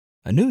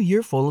A new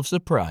year full of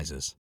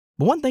surprises.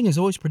 But one thing is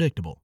always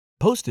predictable.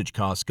 Postage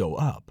costs go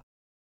up.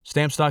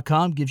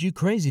 Stamps.com gives you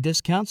crazy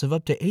discounts of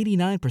up to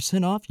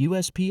 89% off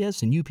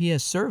USPS and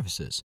UPS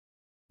services.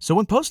 So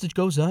when postage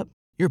goes up,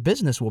 your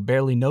business will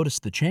barely notice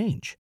the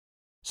change.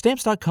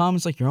 Stamps.com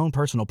is like your own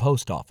personal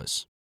post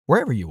office,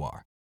 wherever you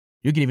are.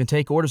 You can even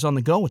take orders on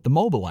the go with the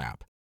mobile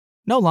app.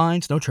 No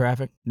lines, no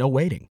traffic, no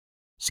waiting.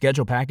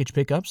 Schedule package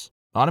pickups,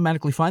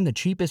 automatically find the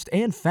cheapest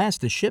and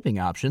fastest shipping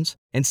options,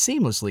 and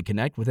seamlessly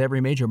connect with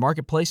every major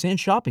marketplace and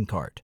shopping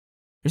cart.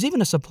 There's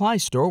even a supply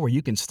store where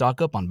you can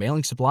stock up on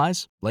mailing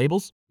supplies,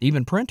 labels,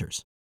 even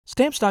printers.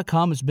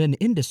 Stamps.com has been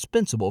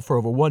indispensable for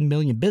over 1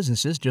 million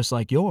businesses just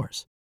like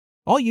yours.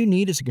 All you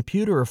need is a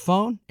computer or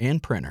phone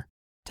and printer.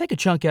 Take a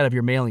chunk out of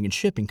your mailing and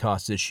shipping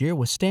costs this year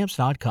with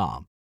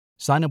Stamps.com.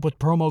 Sign up with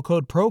promo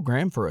code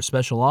PROGRAM for a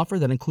special offer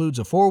that includes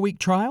a 4-week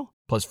trial,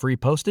 plus free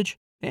postage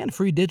and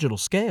free digital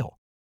scale.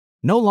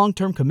 No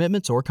long-term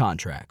commitments or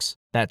contracts.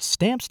 That's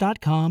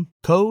Stamps.com,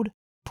 code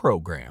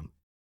PROGRAM.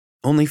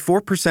 Only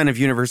 4% of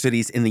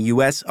universities in the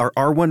U.S. are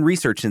R1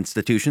 research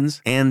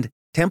institutions, and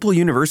Temple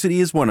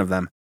University is one of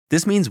them.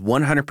 This means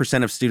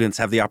 100% of students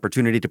have the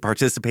opportunity to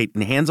participate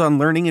in hands-on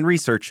learning and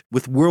research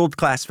with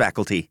world-class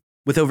faculty.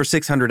 With over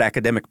 600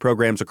 academic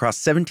programs across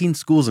 17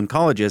 schools and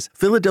colleges,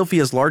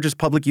 Philadelphia's largest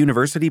public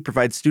university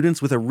provides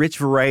students with a rich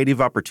variety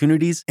of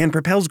opportunities and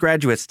propels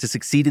graduates to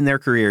succeed in their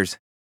careers.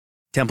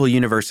 Temple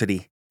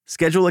University.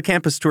 Schedule a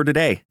campus tour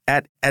today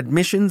at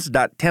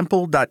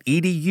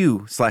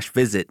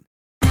admissions.temple.edu/visit.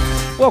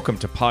 Welcome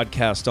to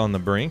Podcast on the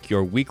Brink,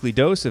 your weekly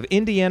dose of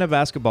Indiana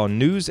basketball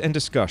news and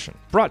discussion,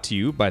 brought to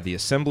you by the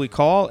Assembly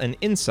Call and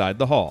Inside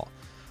the Hall.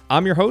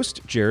 I'm your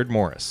host, Jared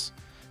Morris.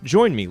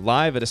 Join me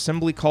live at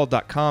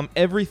assemblycall.com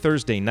every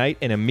Thursday night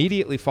and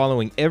immediately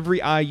following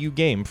every IU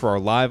game for our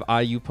live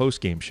IU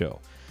postgame show.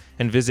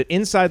 And visit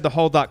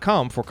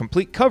InsideTheHall.com for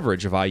complete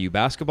coverage of IU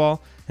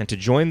basketball and to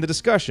join the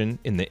discussion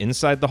in the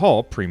Inside the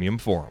Hall Premium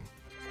Forum.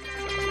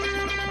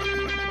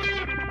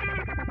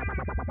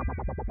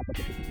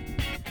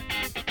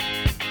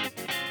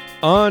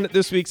 On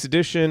this week's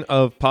edition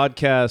of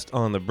Podcast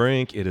on the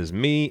Brink, it is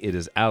me, it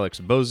is Alex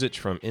Bozich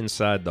from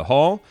Inside the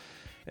Hall,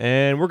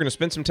 and we're going to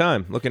spend some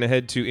time looking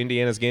ahead to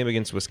Indiana's game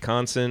against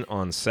Wisconsin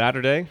on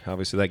Saturday.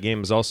 Obviously, that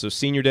game is also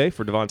senior day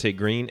for Devontae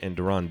Green and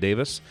Deron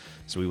Davis,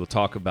 so we will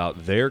talk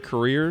about their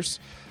careers,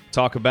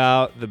 talk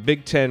about the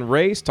Big Ten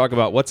race, talk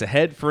about what's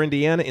ahead for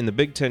Indiana in the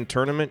Big Ten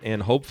tournament,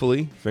 and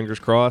hopefully, fingers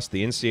crossed,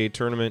 the NCAA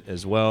tournament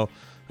as well.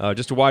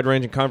 Just a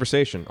wide-ranging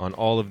conversation on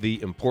all of the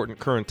important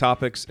current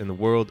topics in the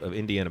world of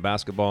Indiana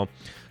basketball.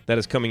 That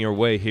is coming your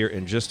way here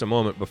in just a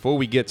moment. Before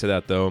we get to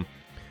that, though,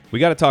 we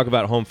got to talk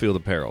about Home Field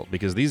Apparel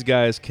because these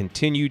guys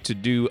continue to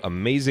do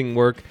amazing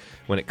work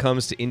when it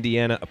comes to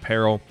Indiana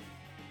apparel.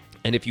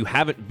 And if you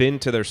haven't been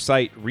to their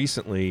site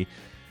recently,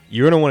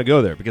 you're going to want to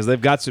go there because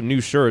they've got some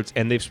new shirts,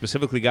 and they've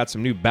specifically got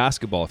some new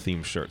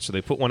basketball-themed shirts. So they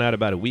put one out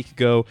about a week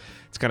ago.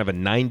 It's kind of a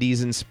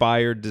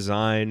 90s-inspired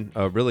design,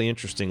 a really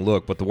interesting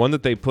look. But the one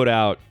that they put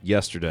out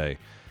yesterday,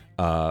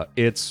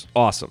 it's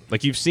awesome.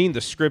 Like, you've seen the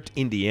script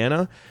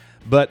Indiana,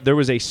 but there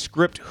was a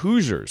script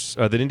Hoosiers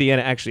that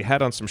Indiana actually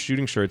had on some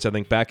shooting shirts, I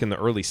think, back in the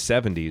early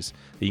 70s.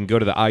 You can go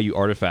to the IU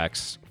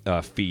Artifacts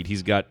feed.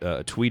 He's got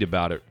a tweet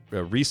about it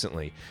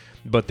recently.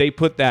 But they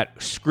put that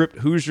script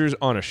Hoosiers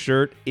on a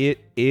shirt. It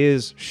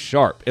is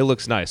sharp. It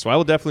looks nice. So I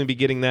will definitely be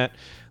getting that.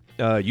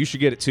 You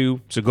should get it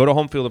too. So go to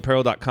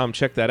homefieldapparel.com,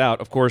 check that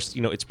out. Of course,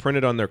 you know, it's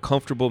printed on their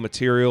comfortable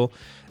material.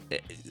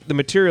 The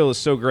material is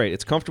so great.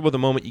 It's comfortable the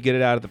moment you get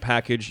it out of the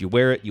package. You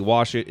wear it, you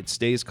wash it, it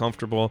stays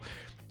comfortable.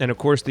 And, of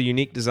course, the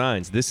unique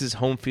designs. This is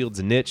Home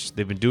Field's niche.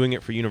 They've been doing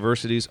it for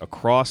universities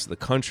across the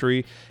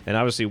country. And,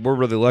 obviously, we're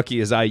really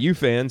lucky as IU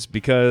fans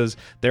because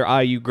they're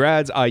IU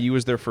grads. IU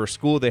is their first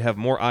school. They have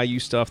more IU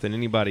stuff than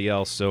anybody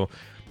else. So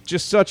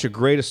just such a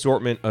great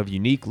assortment of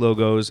unique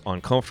logos on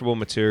comfortable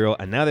material.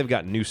 And now they've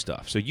got new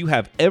stuff. So you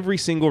have every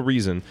single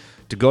reason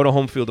to go to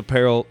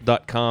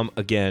homefieldapparel.com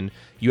again.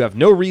 You have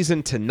no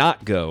reason to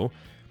not go.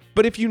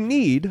 But if you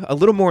need a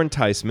little more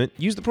enticement,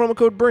 use the promo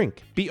code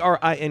BRINK,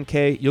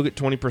 B-R-I-N-K. You'll get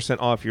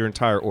 20% off your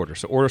entire order.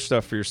 So order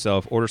stuff for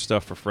yourself, order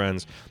stuff for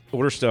friends,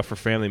 order stuff for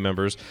family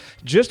members.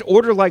 Just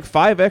order like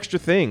 5 extra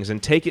things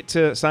and take it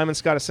to Simon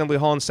Skjodt Assembly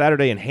Hall on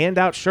Saturday and hand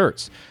out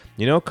shirts.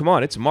 You know, come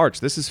on, it's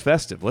March. This is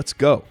festive. Let's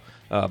go.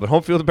 But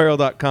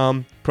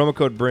homefieldapparel.com, promo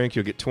code BRINK.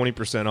 You'll get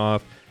 20%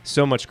 off.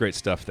 So much great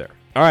stuff there.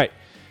 All right,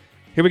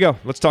 here we go.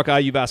 Let's talk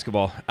IU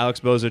basketball. Alex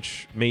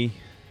Bozich, me.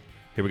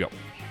 Here we go.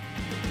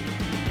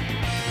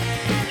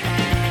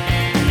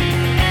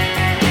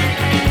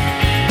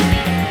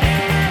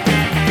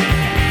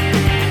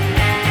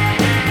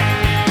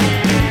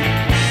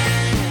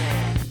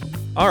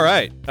 All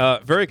right.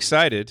 Very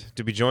excited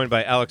to be joined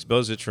by Alex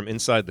Bozich from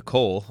Inside the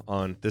Coal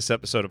on this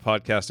episode of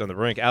Podcast on the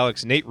Brink.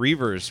 Alex, Nate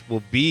Reavers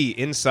will be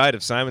inside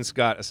of Simon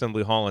Skjodt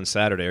Assembly Hall on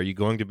Saturday. Are you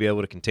going to be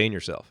able to contain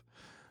yourself?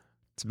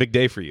 It's a big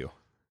day for you.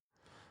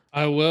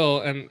 I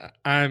will, and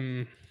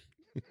I've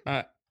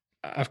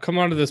come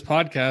onto this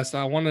podcast.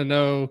 I want to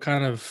know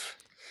kind of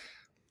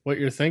what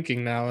you're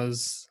thinking now.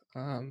 Is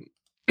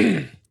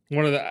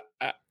one of the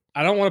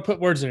I don't want to put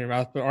words in your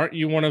mouth, but aren't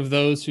you one of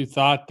those who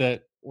thought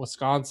that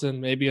Wisconsin,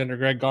 maybe under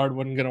Greg Gard,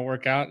 wasn't going to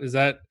work out? Is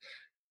that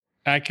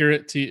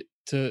accurate to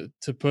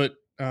put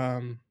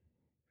on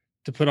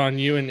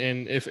you?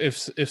 And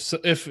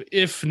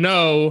if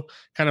no,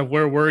 kind of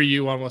where were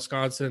you on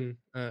Wisconsin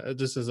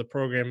just as a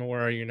program, and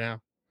where are you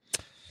now?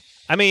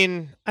 I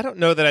mean, I don't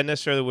know that I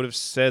necessarily would have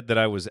said that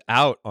I was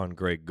out on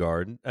Greg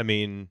Gard. I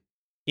mean,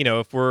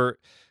 if we're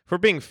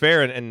being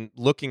fair and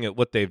looking at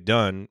what they've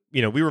done,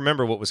 we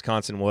remember what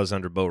Wisconsin was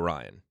under Bo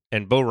Ryan.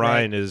 And Bo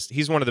Ryan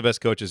he's one of the best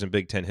coaches in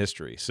Big Ten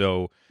history.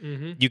 So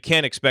you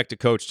can't expect a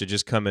coach to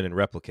just come in and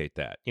replicate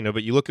that.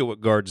 But you look at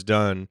what Gard's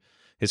done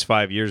his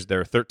 5 years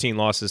there, 13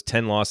 losses,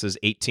 10 losses,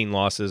 18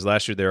 losses.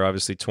 Last year they were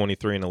obviously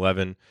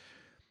 23-11.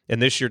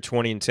 And this year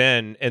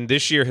 20-10. And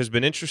this year has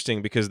been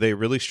interesting because they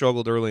really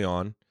struggled early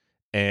on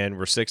and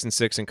were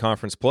 6-6 in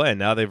conference play. And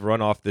now they've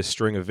run off this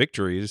string of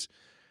victories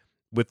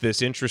with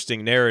this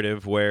interesting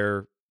narrative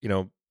where,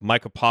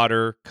 Micah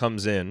Potter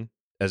comes in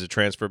as a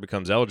transfer,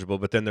 becomes eligible,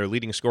 but then their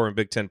leading scorer in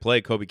Big Ten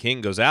play, Kobe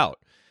King, goes out.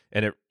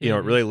 And it, it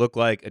really looked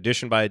like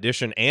addition by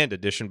addition and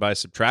addition by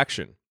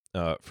subtraction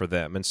for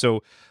them. And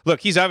so, look,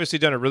 he's obviously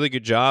done a really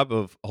good job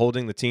of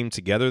holding the team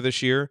together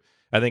this year.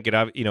 I think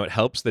it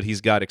helps that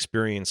he's got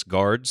experienced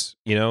guards,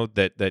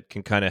 that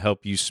can kind of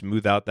help you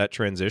smooth out that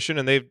transition,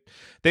 and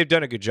they've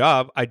done a good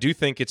job. I do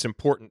think it's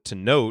important to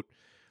note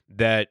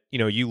that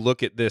you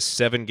look at this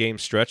 7-game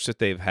stretch that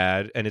they've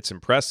had, and it's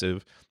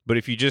impressive. But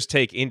if you just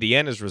take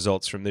Indiana's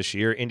results from this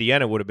year,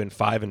 Indiana would have been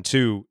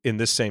 5-2 in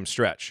this same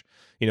stretch.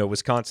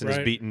 Wisconsin has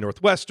beaten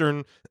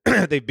Northwestern,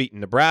 they've beaten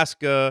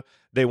Nebraska,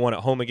 they won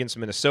at home against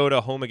Minnesota,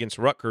 home against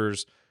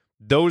Rutgers.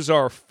 Those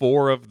are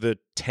 4 of the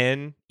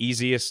 10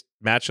 easiest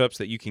matchups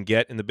that you can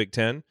get in the Big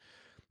Ten.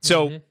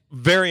 So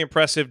very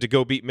impressive to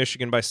go beat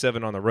Michigan by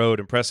 7 on the road.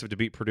 Impressive to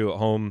beat Purdue at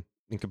home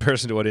in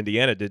comparison to what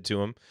Indiana did to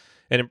them.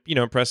 And,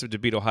 impressive to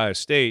beat Ohio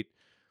State.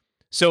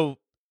 So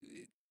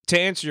to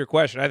answer your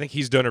question, I think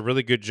he's done a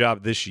really good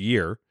job this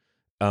year.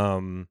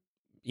 And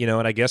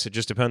I guess it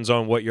just depends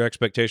on what your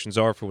expectations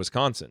are for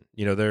Wisconsin.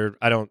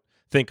 I don't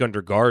think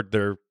under Gard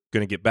they're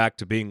going to get back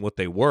to being what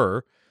they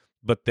were,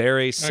 but they're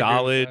a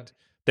solid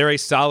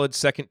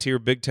second-tier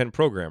Big Ten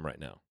program right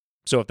now.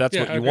 So if that's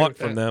what you want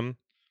from them,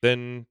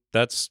 then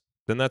that's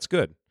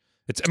good.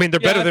 They're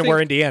better than where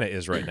Indiana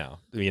is right now,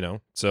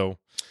 So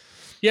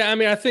yeah,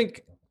 I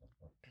think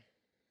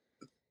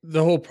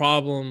the whole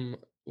problem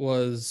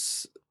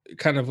was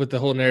kind of with the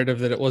whole narrative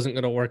that it wasn't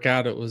going to work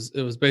out. It was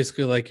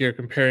basically like you're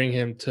comparing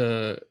him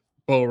to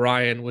Bo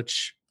Ryan,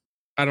 which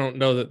I don't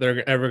know that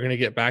they're ever going to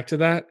get back to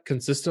that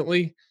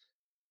consistently.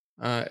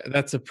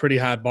 That's a pretty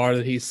high bar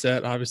that he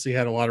set. Obviously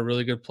had a lot of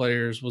really good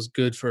players, was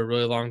good for a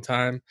really long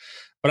time.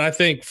 But I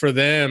think for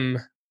them,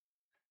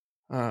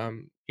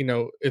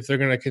 if they're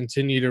going to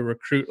continue to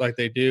recruit like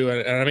they do,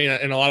 and I mean,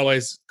 in a lot of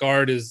ways,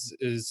 Gard is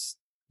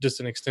just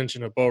an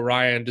extension of Bo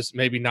Ryan, just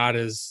maybe not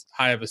as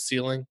high of a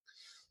ceiling.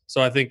 So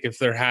I think if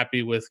they're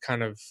happy with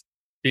kind of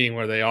being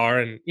where they are,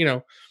 and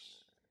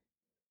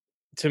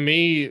to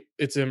me,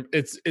 it's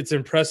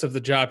impressive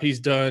the job he's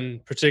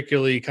done,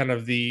 particularly kind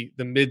of the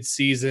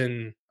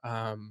mid-season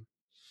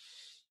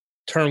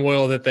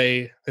turmoil that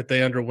they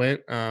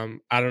underwent. I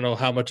don't know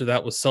how much of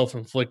that was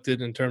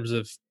self-inflicted in terms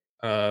of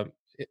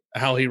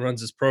how he runs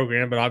his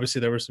program, but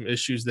obviously there were some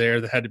issues there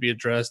that had to be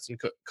addressed,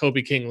 and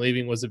Kobe King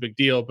leaving was a big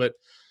deal. But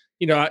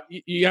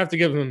you have to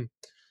give him.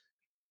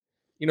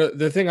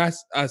 The thing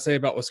I say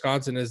about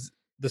Wisconsin is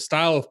the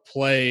style of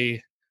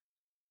play.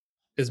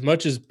 As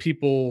much as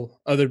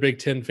other Big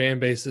Ten fan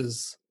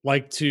bases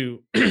like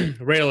to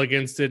rail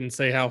against it and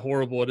say how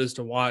horrible it is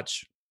to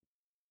watch,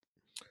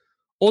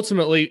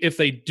 ultimately, if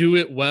they do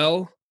it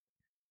well,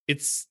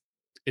 it's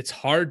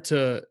hard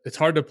to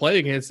play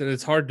against, and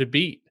it's hard to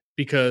beat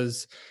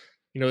because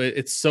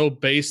it's so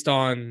based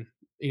on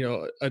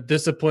a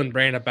disciplined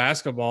brand of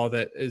basketball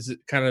that is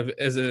kind of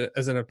as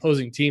an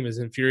opposing team is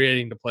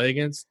infuriating to play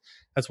against.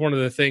 That's one of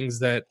the things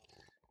that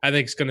I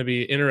think is going to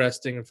be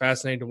interesting and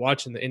fascinating to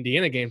watch in the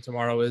Indiana game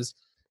tomorrow is,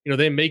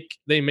 they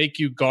make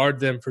you guard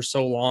them for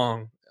so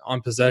long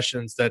on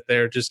possessions that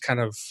they're just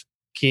kind of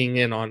keying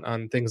in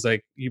on things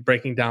like you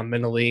breaking down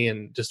mentally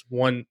and just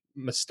one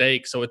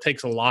mistake. So it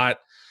takes a lot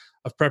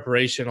of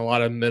preparation, a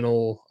lot of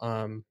mental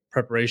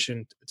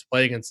preparation to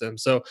play against them.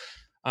 So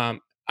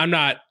I'm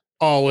not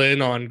all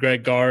in on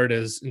Greg Gard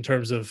as in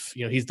terms of,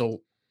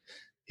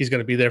 he's going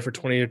to be there for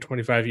 20 or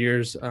 25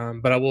 years.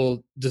 But I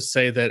will just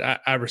say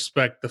that I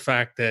respect the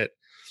fact that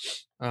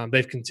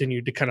they've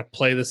continued to kind of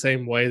play the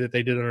same way that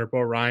they did under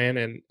Bo Ryan.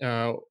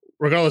 And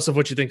regardless of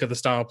what you think of the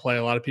style of play,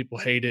 a lot of people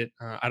hate it.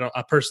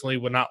 I personally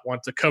would not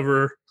want to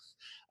cover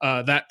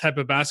that type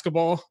of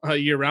basketball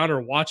year round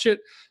or watch it.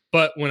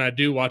 But when I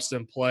do watch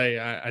them play,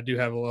 I do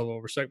have a level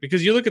of respect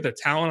because you look at the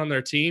talent on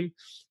their team.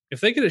 If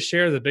they get a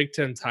share of the Big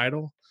Ten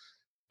title,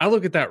 I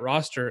look at that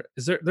roster.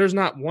 There's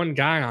not one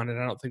guy on it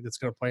I don't think that's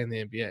going to play in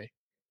the NBA,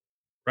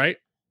 right?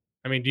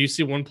 I mean, do you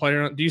see one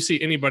player? Do you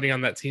see anybody on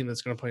that team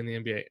that's going to play in the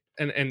NBA?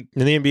 And in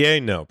the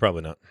NBA, no,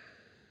 probably not.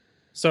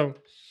 So,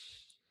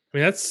 I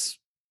mean, that's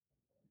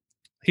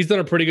he's done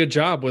a pretty good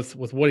job with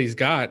what he's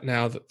got.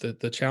 Now that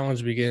the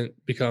challenge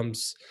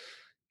becomes,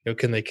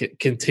 can they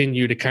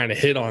continue to kind of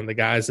hit on the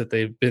guys that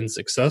they've been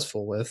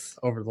successful with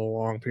over the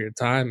long period of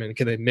time, and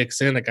can they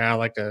mix in a guy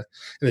in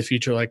the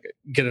future, like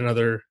get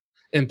another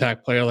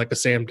impact player like a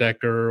Sam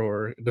Decker,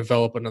 or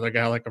develop another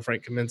guy like a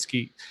Frank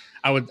Kaminsky?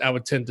 I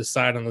would tend to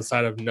side on the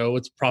side of no.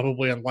 It's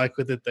probably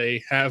unlikely that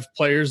they have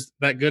players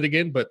that good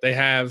again, but they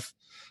have,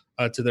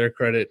 to their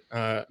credit,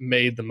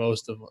 made the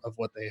most of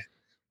what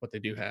they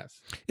do have.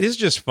 It is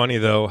just funny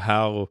though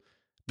how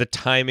the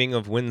timing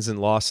of wins and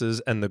losses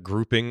and the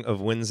grouping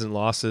of wins and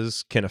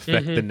losses can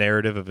affect the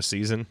narrative of a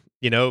season,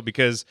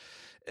 because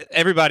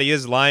everybody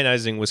is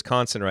lionizing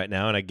Wisconsin right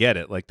now, and I get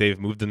it. Like, they've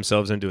moved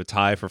themselves into a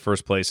tie for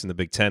first place in the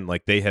Big Ten.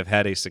 Like, they have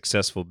had a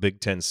successful Big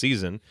Ten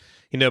season,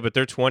 but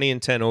they're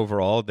 20-10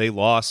 overall. They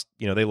lost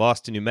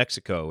to New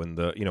Mexico in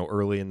the,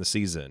 early in the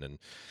season, and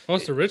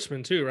lost to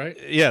Richmond too, right?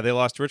 Yeah, they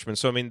lost to Richmond.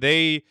 So, I mean,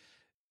 they,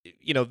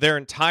 their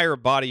entire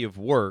body of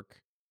work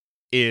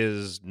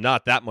is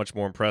not that much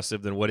more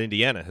impressive than what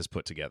Indiana has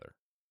put together.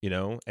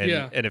 And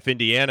if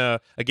Indiana,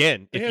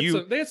 again, they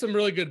had some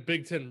really good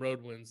Big Ten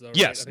road wins, though.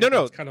 Yes, right?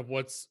 no, kind of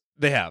what's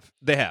they have,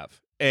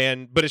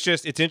 but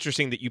it's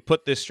interesting that you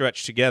put this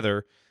stretch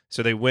together,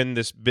 so they win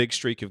this big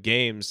streak of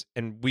games,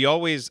 and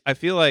I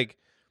feel like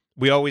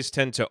we always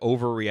tend to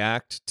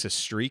overreact to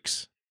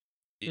streaks,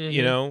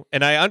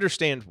 and I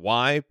understand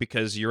why,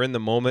 because you're in the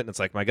moment, and it's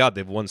like, my God,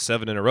 they've won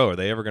 7 in a row. Are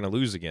they ever going to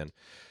lose again?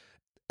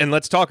 And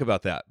let's talk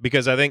about that,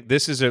 because I think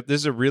this is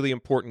a really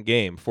important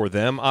game for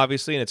them,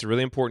 obviously, and it's a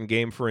really important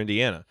game for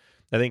Indiana.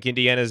 I think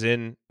Indiana's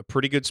in a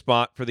pretty good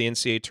spot for the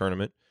NCAA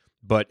tournament,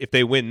 but if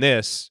they win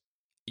this,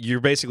 you're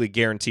basically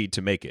guaranteed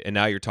to make it. And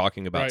now you're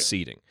talking about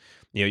seeding.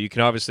 You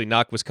can obviously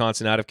knock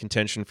Wisconsin out of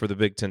contention for the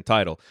Big Ten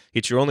title.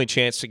 It's your only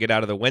chance to get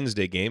out of the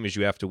Wednesday game, is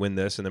you have to win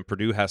this, and then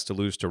Purdue has to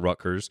lose to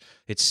Rutgers.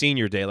 It's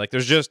senior day. Like,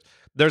 there's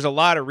a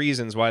lot of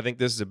reasons why I think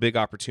this is a big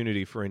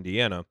opportunity for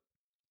Indiana.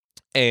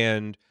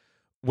 And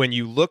when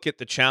you look at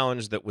the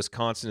challenge that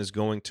Wisconsin is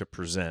going to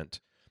present,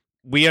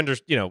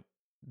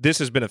 this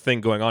has been a thing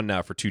going on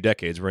now for 2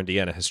 decades where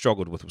Indiana has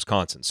struggled with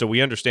Wisconsin. So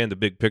we understand the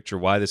big picture,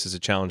 why this is a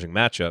challenging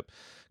matchup,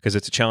 because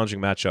it's a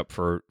challenging matchup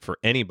for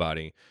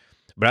anybody.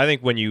 But I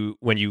think when you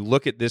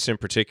look at this in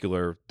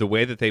particular, the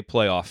way that they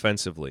play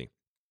offensively,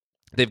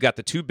 they've got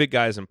the 2 big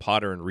guys in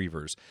Potter and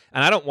Reavers.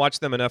 And I don't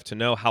watch them enough to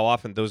know how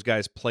often those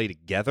guys play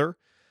together.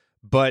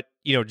 But,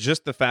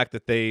 just the fact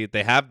that they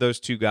have those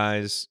 2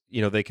 guys,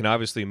 they can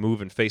obviously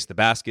move and face the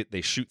basket.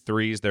 They shoot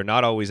threes. They're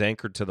not always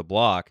anchored to the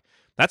block.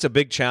 That's a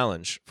big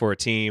challenge for a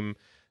team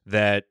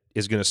that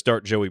is going to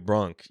start Joey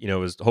Brunk,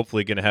 is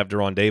hopefully going to have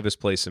Deron Davis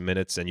play some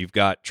minutes, and you've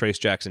got Trace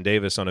Jackson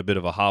Davis on a bit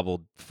of a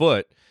hobbled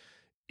foot.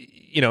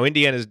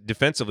 Indiana's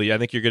defensively, I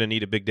think you're going to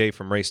need a big day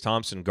from Race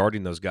Thompson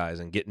guarding those guys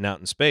and getting out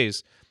in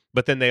space.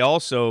 But then they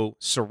also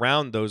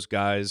surround those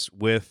guys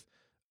with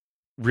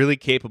really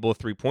capable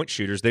 3-point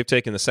shooters. They've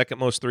taken the second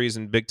most threes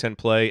in Big Ten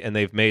play, and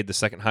they've made the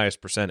second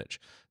highest percentage.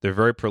 They're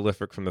very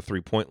prolific from the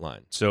 3-point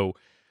line. So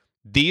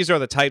these are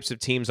the types of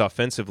teams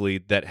offensively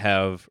that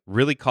have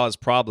really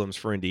caused problems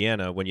for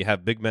Indiana when you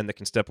have big men that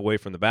can step away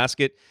from the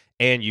basket,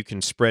 and you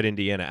can spread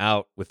Indiana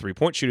out with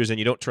 3-point shooters, and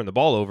you don't turn the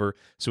ball over,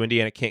 so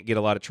Indiana can't get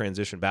a lot of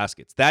transition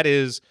baskets. That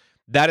is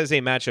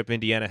a matchup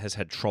Indiana has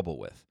had trouble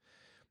with.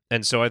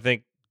 And so I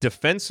think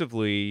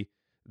defensively,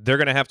 they're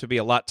going to have to be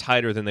a lot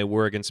tighter than they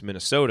were against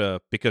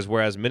Minnesota, because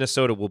whereas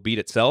Minnesota will beat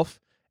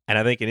itself, and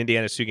I think in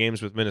Indiana's 2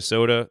 games with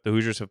Minnesota, the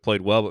Hoosiers have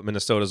played well, but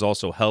Minnesota's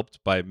also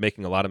helped by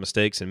making a lot of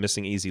mistakes and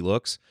missing easy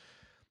looks.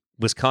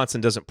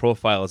 Wisconsin doesn't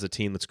profile as a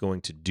team that's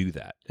going to do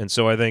that. And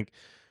so I think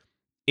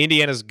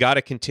Indiana's got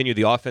to continue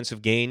the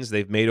offensive gains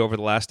they've made over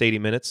the last 80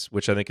 minutes,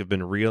 which I think have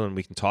been real and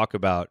we can talk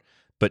about.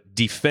 But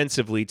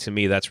defensively, to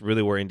me, that's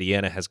really where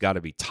Indiana has got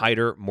to be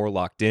tighter, more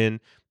locked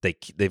in. They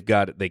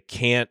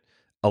can't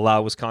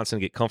allow Wisconsin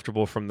to get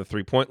comfortable from the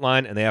 3-point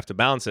line, and they have to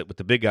balance it with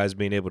the big guys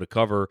being able to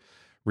cover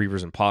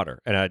Reavers and Potter.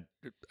 And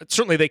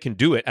certainly they can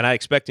do it, and I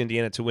expect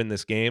Indiana to win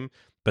this game,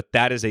 but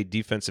that is a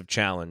defensive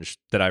challenge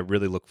that I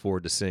really look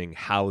forward to seeing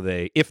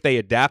if they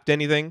adapt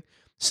anything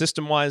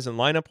system-wise and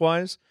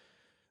lineup-wise,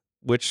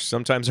 which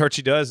sometimes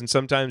Archie does and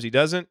sometimes he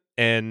doesn't,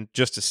 and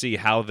just to see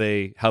how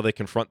they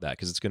confront that,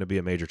 because it's going to be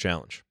a major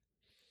challenge.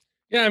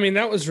 Yeah, I mean,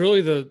 that was really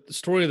the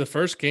story of the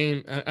first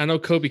game. I know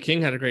Kobe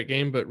King had a great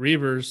game, but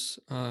Reavers,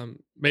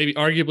 maybe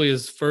arguably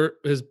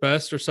his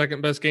best or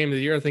second best game of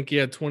the year. I think he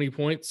had 20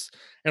 points.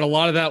 And a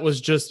lot of that was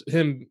just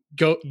him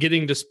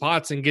getting to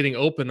spots and getting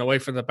open away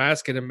from the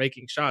basket and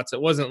making shots.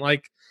 It wasn't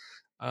like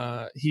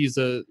he's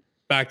a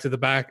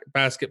back-to-the-back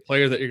basket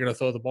player that you're going to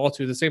throw the ball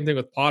to. The same thing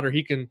with Potter.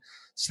 He can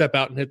step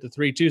out and hit the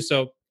 3 too.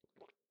 So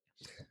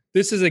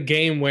this is a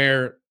game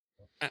where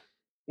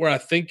I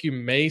think you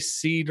may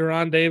see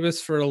Deron Davis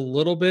for a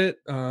little bit,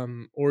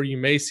 or you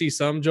may see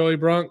some Joey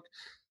Brunk.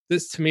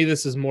 This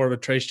is more of a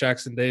Trace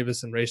Jackson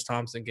Davis and Race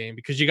Thompson game,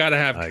 because you got to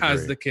have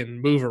guys that can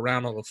move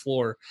around on the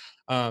floor.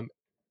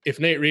 If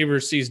Nate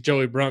Reavers sees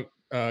Joey Brunk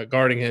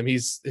guarding him,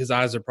 his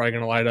eyes are probably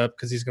going to light up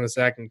because he's going to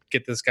say, I can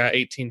get this guy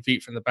 18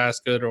 feet from the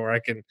basket, or I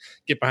can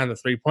get behind the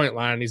 3-point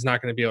line. He's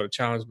not going to be able to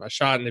challenge my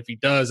shot. And if he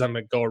does, I'm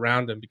going to go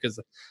around him because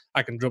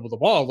I can dribble the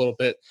ball a little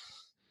bit.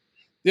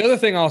 The other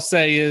thing I'll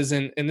say is,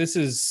 and this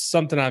is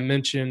something I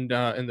mentioned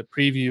in the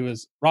preview,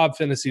 is Rob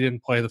Phinisee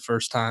didn't play the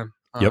first time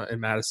in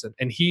Madison.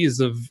 And he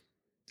is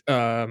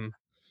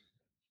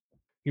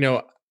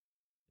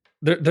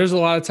there's a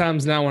lot of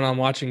times now when I'm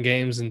watching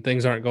games and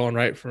things aren't going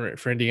right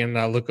for Indiana, and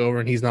I look over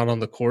and he's not on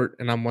the court,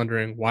 and I'm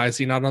wondering, why is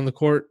he not on the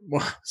court?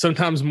 Well,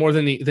 sometimes more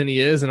than he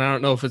is, and I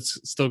don't know if it's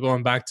still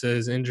going back to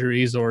his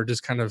injuries or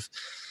just kind of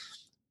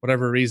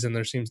whatever reason.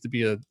 There seems to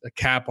be a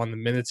cap on the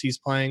minutes he's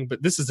playing,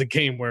 but this is a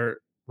game where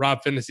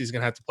Rob Phinisee is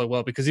going to have to play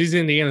well because he's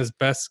Indiana's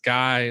best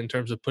guy in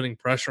terms of putting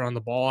pressure on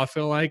the ball, I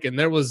feel like, and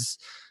there was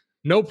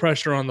no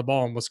pressure on the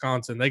ball in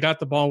Wisconsin. They got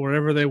the ball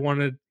wherever they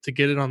wanted to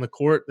get it on the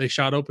court. They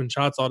shot open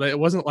shots all day. It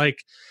wasn't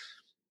like,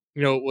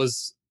 it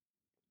was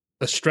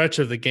a stretch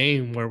of the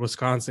game where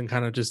Wisconsin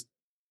kind of just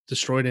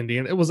destroyed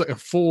Indiana. It was like a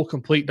full,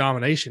 complete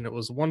domination. It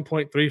was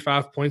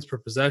 1.35 points per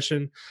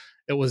possession.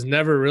 It was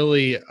never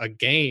really a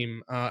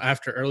game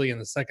after early in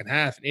the second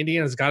half. And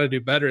Indiana's got to do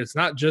better. It's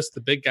not just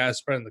the big guys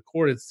spreading the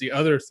court. It's the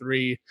other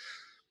three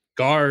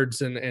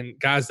guards and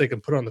guys they can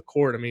put on the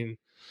court. I mean,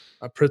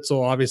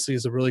 Pritzl obviously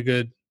is a really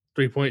good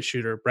three-point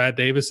shooter. Brad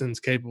Davison's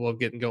capable of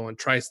getting going.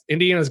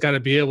 Indiana's got to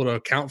be able to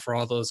account for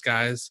all those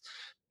guys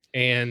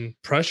and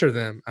pressure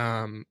them.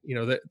 I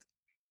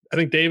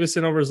think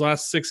Davison over his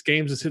last 6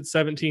 games has hit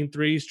 17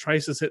 threes.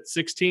 Trice has hit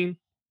 16.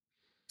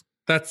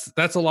 That's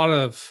a lot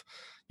of.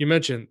 You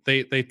mentioned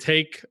they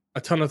take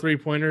a ton of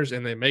three-pointers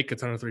and they make a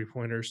ton of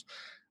three-pointers.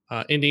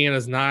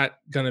 Indiana's not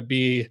going to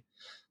be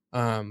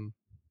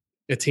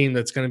a team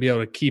that's going to be able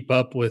to keep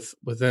up with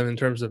them in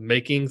terms of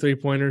making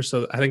three-pointers.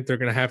 So I think they're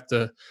going to have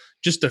to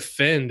just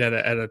defend at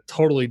a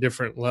totally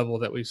different level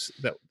than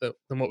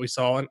what we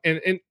saw.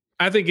 And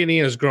I think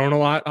Indiana's grown a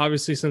lot,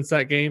 obviously, since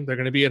that game. They're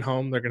going to be at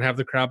home. They're going to have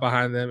the crowd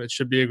behind them. It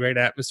should be a great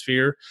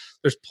atmosphere.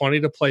 There's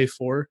plenty to play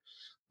for.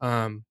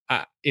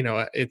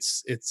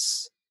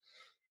 It's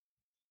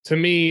to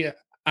me,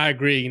 I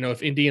agree.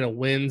 If Indiana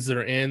wins,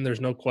 they're in.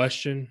 There's no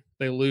question.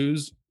 They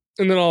lose,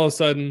 and then all of a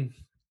sudden,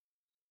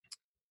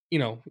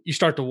 you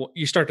start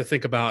to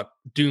think about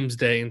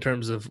doomsday in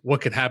terms of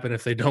what could happen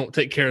if they don't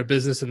take care of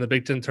business in the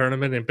Big Ten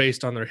tournament. And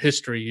based on their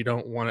history, you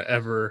don't want to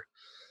ever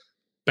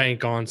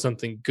bank on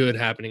something good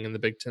happening in the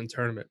Big Ten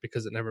tournament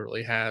because it never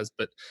really has.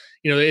 But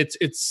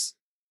it's.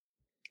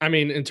 I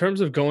mean, in terms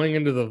of going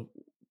into the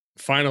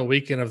final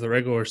weekend of the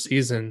regular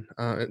season,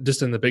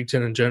 just in the Big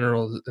Ten in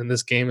general, and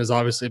this game is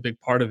obviously a big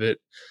part of it.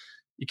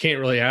 You can't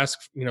really ask,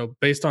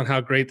 based on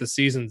how great the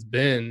season's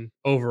been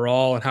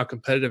overall and how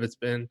competitive it's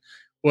been,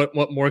 what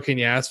more can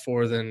you ask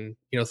for than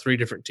 3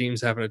 different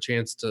teams having a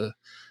chance to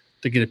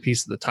get a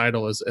piece of the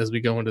title as we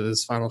go into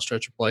this final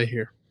stretch of play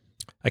here.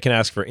 I can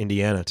ask for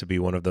Indiana to be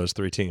one of those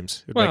 3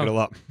 teams. It'd make it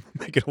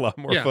a lot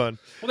more fun.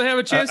 Well, they have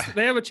a chance.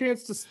 They have a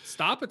chance to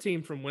stop a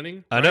team from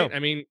winning. Right? I know. I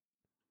mean,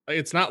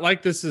 it's not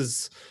like this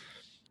is,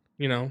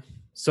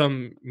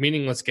 some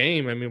meaningless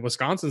game. I mean,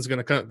 Wisconsin's going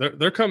to come.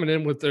 They're coming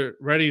in with their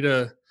ready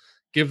to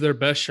give their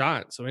best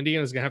shot. So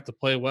Indiana's going to have to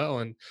play well.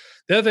 And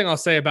the other thing I'll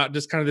say about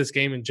just kind of this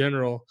game in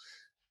general,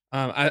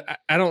 I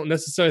don't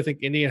necessarily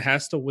think Indiana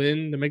has to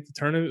win to make the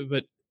tournament,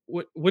 but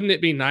wouldn't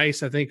it be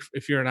nice, I think,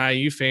 if you're an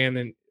IU fan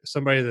and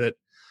somebody that,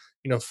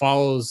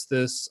 follows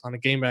this on a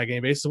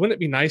game-by-game basis, wouldn't it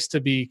be nice to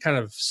be kind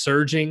of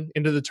surging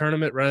into the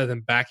tournament rather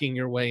than backing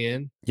your way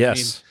in? Yes. I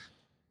mean,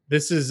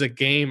 this is a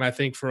game, I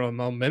think, from a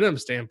momentum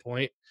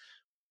standpoint.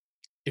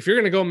 If you're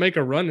going to go make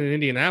a run in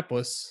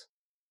Indianapolis,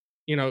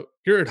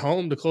 you're at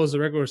home to close the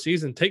regular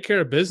season. Take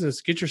care of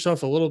business. Get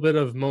yourself a little bit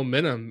of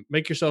momentum.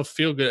 Make yourself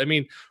feel good. I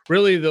mean,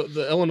 really,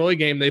 the Illinois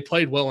game, they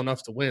played well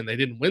enough to win. They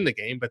didn't win the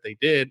game, but they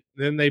did.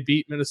 Then they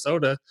beat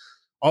Minnesota.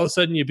 All of a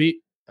sudden, you beat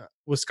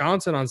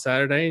Wisconsin on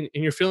Saturday,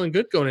 and you're feeling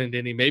good going into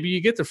Indy. Maybe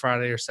you get to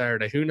Friday or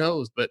Saturday. Who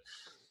knows? But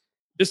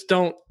just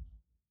don't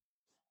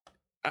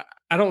 –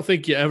 I don't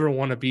think you ever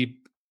want to be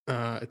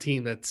a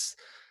team that's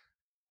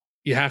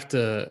 – you have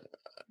to –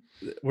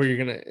 where you're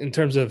going to, in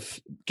terms of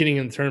getting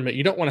in the tournament,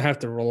 you don't want to have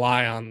to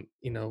rely on,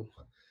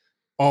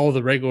 all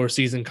the regular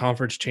season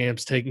conference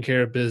champs taking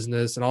care of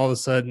business. And all of a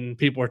sudden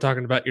people are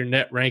talking about your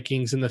net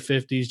rankings in the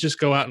 50s. Just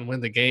go out and win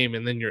the game,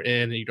 and then you're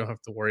in, and you don't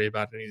have to worry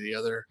about any of the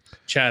other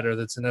chatter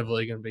that's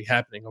inevitably going to be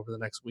happening over the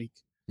next week.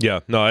 Yeah,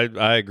 no,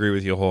 I agree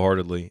with you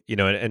wholeheartedly.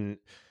 And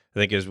I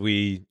think as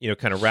we,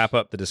 kind of wrap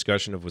up the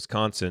discussion of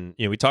Wisconsin,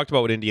 we talked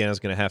about what Indiana's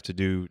going to have to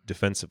do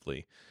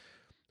defensively.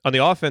 On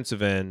the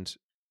offensive end,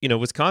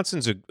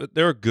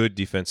 they're a good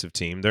defensive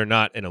team. They're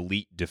not an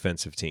elite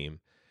defensive team.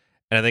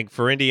 And I think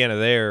for Indiana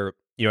there,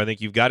 I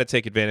think you've got to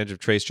take advantage of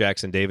Trace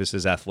Jackson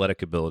Davis's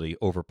athletic ability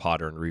over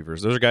Potter and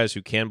Reavers. Those are guys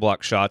who can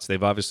block shots.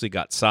 They've obviously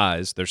got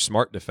size. They're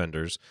smart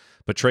defenders,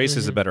 but Trace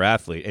is a better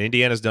athlete. And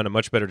Indiana's done a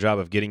much better job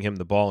of getting him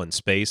the ball in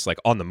space, like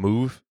on the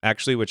move,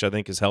 actually, which I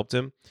think has helped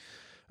him.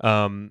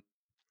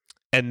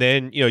 And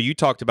then, you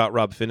talked about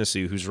Rob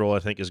Phinisee, whose role I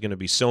think is going to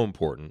be so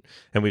important.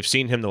 And we've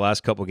seen him the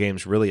last couple of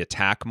games really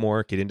attack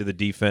more, get into the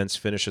defense,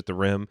 finish at the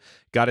rim.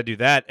 Got to do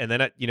that. And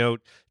then,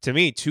 to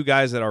me, two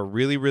guys that are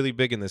really, really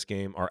big in this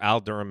game are Al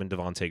Durham and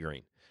Devontae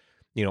Green.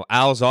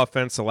 Al's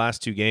offense the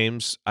last two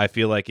games, I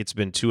feel like it's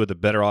been two of the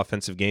better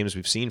offensive games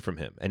we've seen from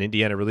him. And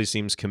Indiana really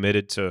seems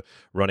committed to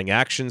running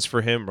actions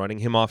for him, running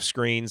him off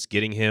screens,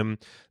 getting him,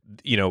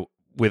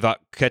 with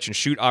catch and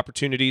shoot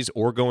opportunities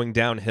or going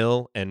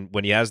downhill. And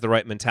when he has the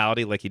right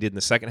mentality, like he did in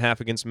the second half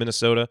against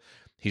Minnesota,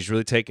 he's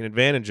really taking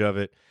advantage of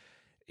it.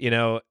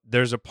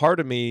 There's a part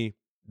of me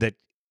that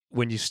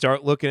when you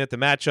start looking at the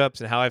matchups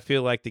and how I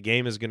feel like the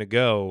game is going to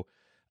go,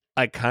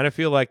 I kind of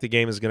feel like the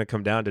game is going to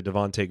come down to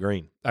Devontae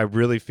Green. I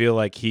really feel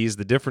like he's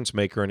the difference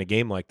maker in a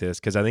game like this,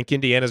 because I think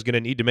Indiana's going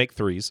to need to make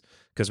threes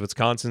because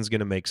Wisconsin's going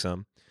to make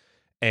some.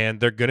 And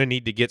they're going to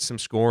need to get some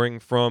scoring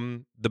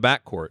from the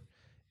backcourt.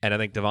 And I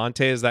think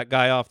Devontae is that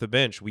guy off the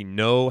bench. We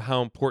know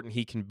how important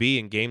he can be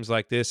in games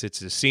like this. It's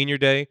his senior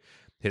day.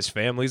 His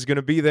family's going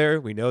to be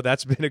there. We know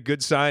that's been a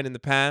good sign in the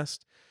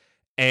past.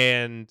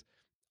 And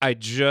I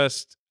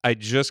just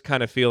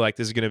kind of feel like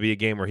this is going to be a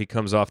game where he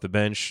comes off the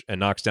bench and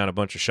knocks down a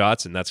bunch of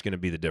shots, and that's going to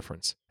be the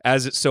difference,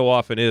 as it so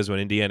often is when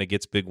Indiana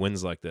gets big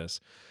wins like this.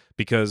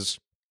 Because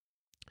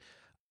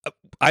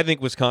I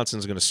think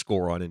Wisconsin's going to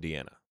score on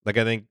Indiana.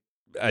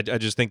 I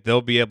just think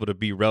they'll be able to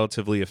be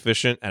relatively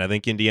efficient, and I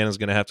think Indiana's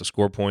going to have to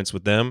score points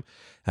with them,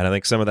 and I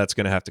think some of that's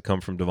going to have to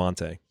come from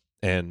Devontae.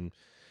 And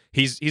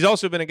he's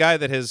also been a guy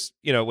that has,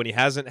 when he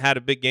hasn't had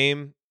a big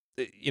game,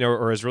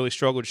 or has really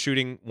struggled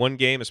shooting one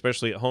game,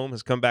 especially at home,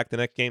 has come back the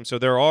next game. So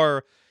there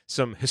are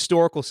some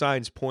historical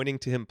signs pointing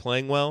to him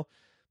playing well,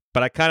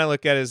 but I kind of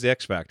look at it as the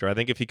X factor. I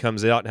think if he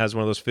comes out and has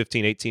one of those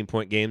 15,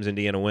 18-point games,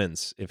 Indiana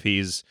wins. If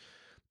he's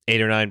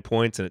 8 or 9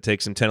 points and it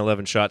takes him 10,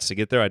 11 shots to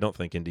get there, I don't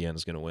think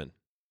Indiana's going to win.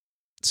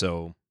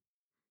 So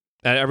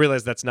I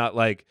realize that's not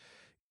like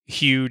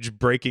huge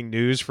breaking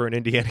news for an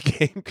Indiana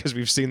game because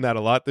we've seen that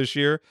a lot this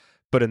year.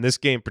 But in this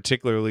game,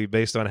 particularly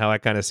based on how I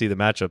kind of see the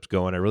matchups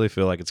going, I really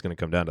feel like it's going to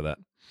come down to that.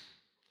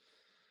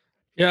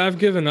 Yeah, I've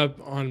given up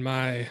on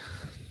my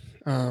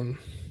on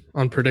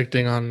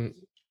predicting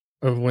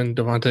of when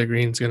Devontae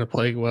Green's going to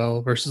play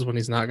well versus when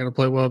he's not going to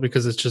play well,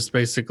 because it's just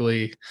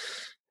basically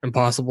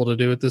impossible to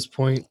do at this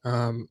point.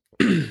 I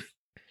mean,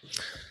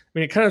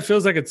 it kind of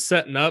feels like it's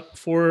setting up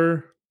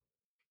for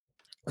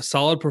a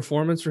solid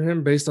performance for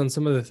him based on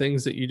some of the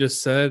things that you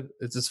just said.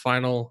 It's his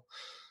final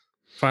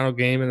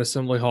game in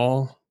Assembly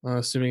Hall,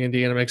 assuming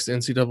Indiana makes the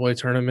NCAA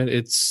tournament.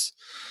 It's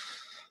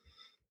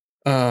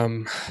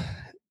a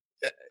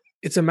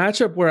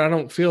matchup where I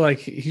don't feel like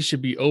he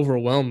should be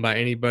overwhelmed by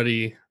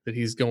anybody that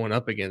he's going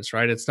up against,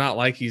 right? It's not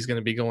like he's going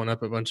to be going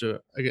up a bunch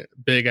of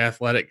big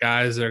athletic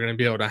guys that are going to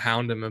be able to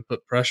hound him and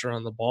put pressure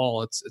on the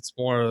ball. It's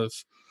more of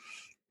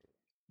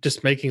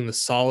just making the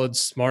solid,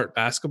 smart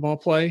basketball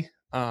play.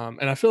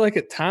 And I feel like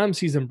at times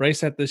he's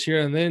embraced that this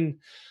year. And then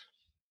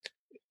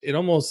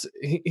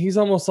he's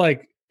almost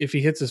like if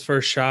he hits his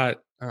first shot,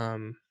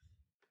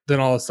 then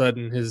all of a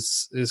sudden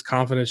his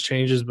confidence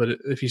changes. But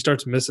if he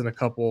starts missing a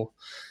couple,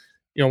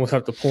 you almost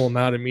have to pull him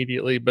out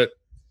immediately. But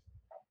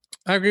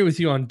I agree with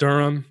you on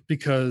Durham,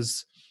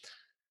 because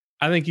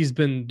I think he's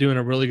been doing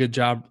a really good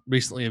job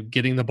recently of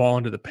getting the ball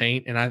into the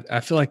paint. And I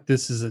feel like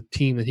this is a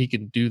team that he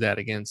can do that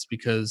against,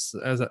 because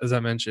as I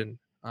mentioned,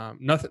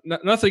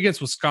 nothing against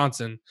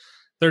Wisconsin.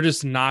 They're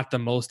just not the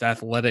most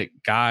athletic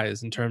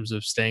guys in terms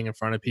of staying in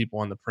front of people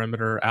on the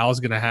perimeter. Al's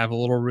going to have a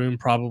little room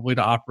probably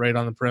to operate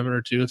on the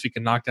perimeter too. If he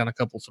can knock down a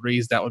couple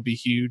threes, that would be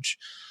huge.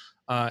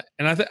 And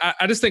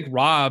I just think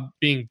Rob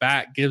being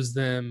back gives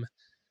them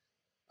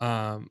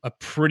a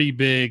pretty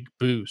big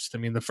boost. I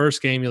mean, the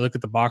first game, you look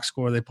at the box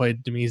score, they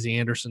played Demezy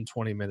Anderson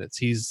 20 minutes.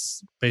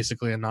 He's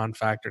basically a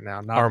non-factor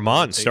now.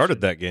 Armand started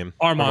that game.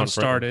 Armand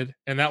started,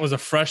 and that was a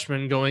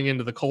freshman going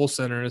into the Kohl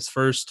Center in his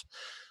first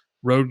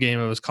road game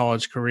of his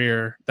college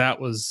career.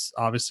 That was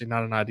obviously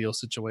not an ideal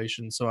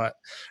situation. So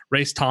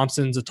Race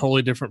Thompson's a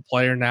totally different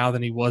player now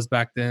than he was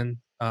back then.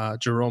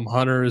 Jerome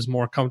Hunter is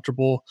more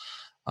comfortable.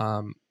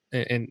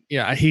 And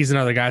yeah, he's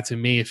another guy to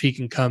me. If he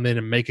can come in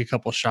and make a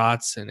couple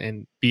shots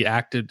and be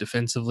active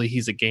defensively,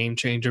 he's a game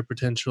changer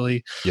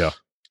potentially. Yeah.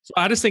 So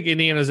I just think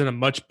Indiana's in a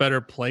much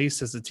better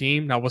place as a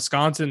team. Now,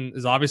 Wisconsin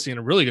is obviously in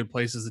a really good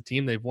place as a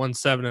team. They've won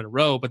 7 in a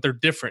row, but they're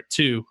different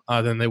too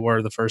than they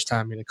were the first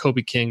time.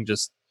 Kobe King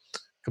just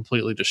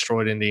completely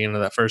destroyed Indiana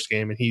that first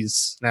game, and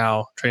he's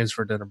now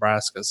transferred to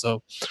Nebraska.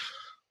 So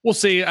we'll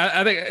see.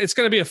 I think it's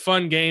going to be a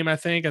fun game. I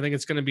think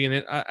it's going to be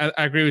I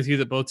agree with you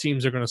that both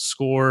teams are going to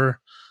score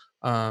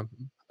a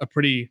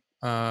pretty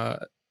on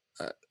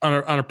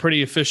a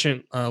pretty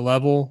efficient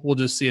level. We'll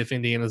just see if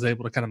Indiana is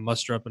able to kind of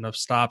muster up enough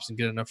stops and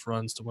get enough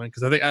runs to win.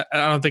 Because I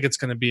don't think it's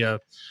going to be a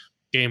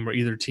game where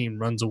either team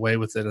runs away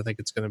with it. I think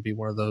it's going to be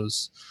one of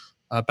those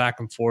back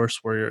and forth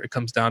where it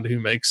comes down to who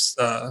makes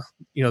the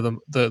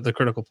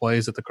critical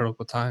plays at the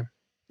critical time.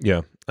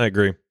 Yeah, I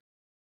agree.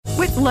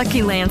 With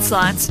Lucky Land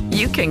Slots,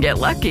 you can get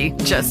lucky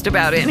just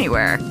about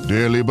anywhere.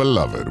 Dearly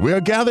beloved, we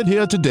are gathered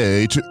here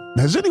today to...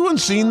 Has anyone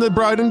seen the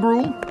bride and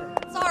groom?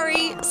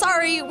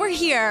 Sorry, we're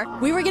here.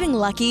 We were getting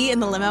lucky in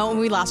the limo and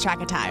we lost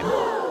track of time.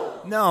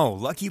 No,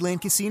 Lucky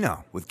Land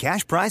Casino, with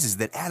cash prizes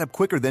that add up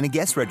quicker than a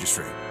guest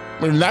registry.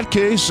 In that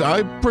case,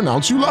 I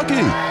pronounce you lucky.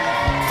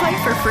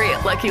 Play for free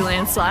at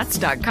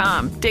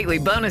LuckyLandSlots.com. Daily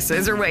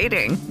bonuses are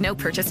waiting. No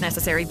purchase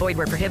necessary. Void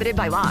where prohibited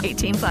by law.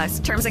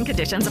 18+. Terms and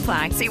conditions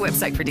apply. See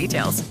website for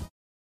details.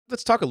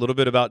 Let's talk a little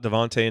bit about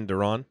Devontae and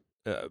De'Ron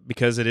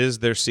because it is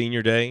their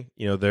senior day.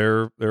 You know,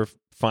 their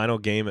final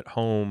game at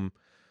home.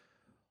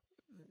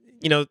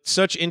 You know,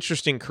 such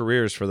interesting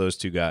careers for those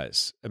two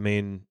guys. I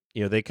mean,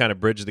 you know, they kind of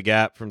bridge the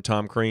gap from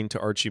Tom Crean to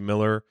Archie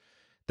Miller.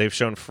 They've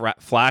shown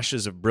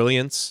flashes of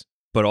brilliance,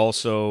 but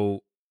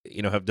also,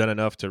 you know, have done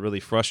enough to really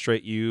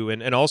frustrate you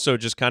and also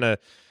just kind of,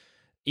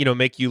 you know,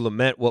 make you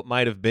lament what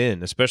might have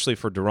been, especially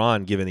for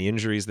De'Ron, given the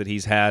injuries that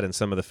he's had and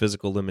some of the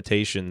physical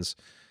limitations.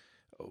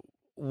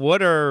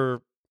 What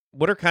are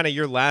kind of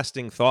your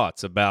lasting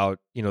thoughts about,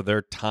 you know,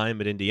 their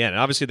time at Indiana?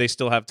 Obviously, they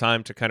still have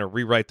time to kind of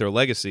rewrite their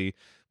legacy,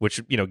 which,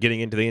 you know,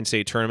 getting into the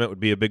NCAA tournament would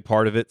be a big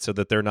part of it so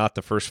that they're not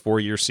the first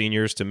four-year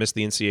seniors to miss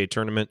the NCAA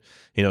tournament,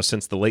 you know,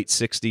 since the late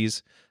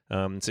 60s.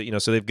 So, you know,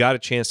 so they've got a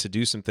chance to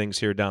do some things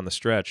here down the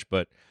stretch.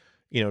 But,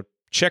 you know,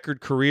 checkered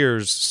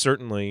careers,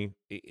 certainly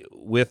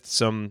with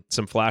some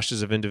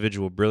flashes of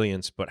individual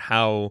brilliance. But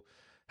how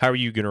are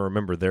you going to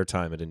remember their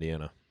time at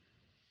Indiana?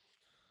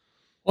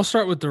 I'll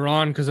start with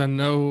De'Ron because I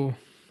know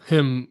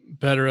him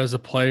better as a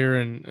player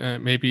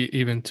and maybe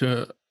even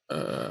to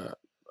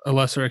a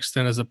lesser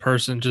extent as a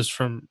person, just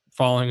from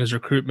following his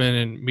recruitment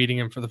and meeting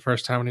him for the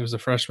first time when he was a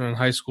freshman in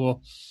high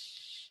school.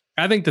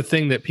 I think the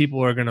thing that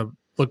people are going to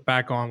look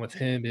back on with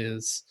him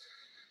is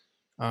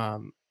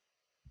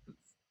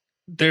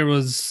there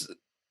was,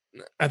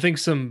 I think,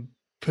 some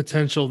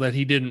potential that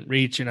he didn't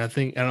reach, and I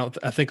think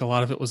a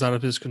lot of it was out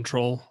of his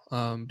control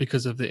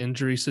because of the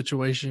injury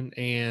situation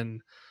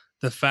and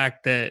the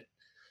fact that,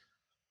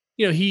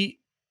 you know, he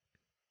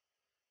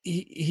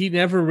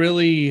never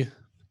really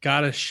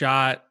got a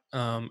shot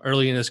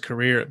early in his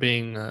career at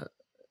being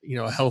you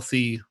know, a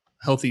healthy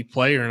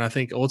player, and I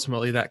think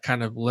ultimately that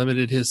kind of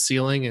limited his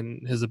ceiling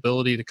and his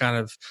ability to kind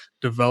of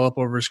develop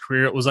over his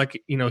career. It was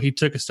like, you know, he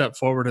took a step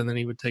forward and then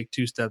he would take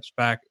two steps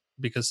back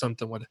because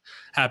something would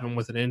happen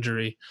with an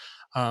injury.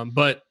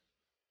 But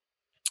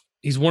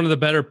he's one of the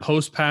better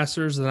post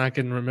passers that I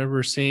can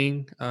remember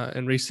seeing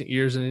in recent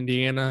years in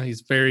Indiana.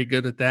 He's very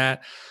good at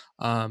that.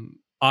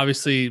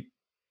 Obviously,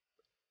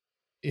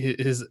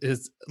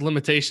 his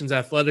limitations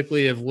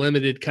athletically have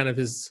limited kind of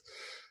his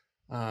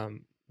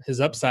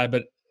upside,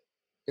 but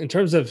in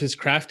terms of his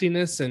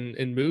craftiness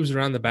and moves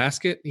around the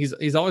basket,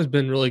 he's always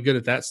been really good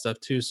at that stuff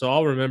too. So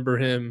I'll remember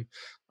him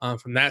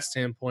from that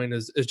standpoint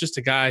as just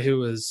a guy who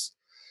was,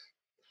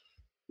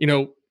 you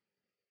know,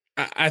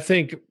 I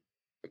think,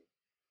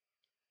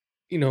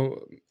 you know,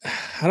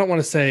 I don't want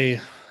to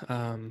say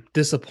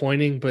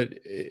disappointing, but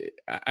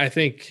I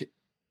think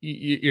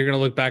you're going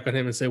to look back on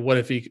him and say, what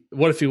if he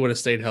would have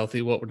stayed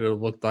healthy? What would it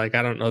have looked like?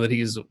 I don't know that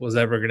he was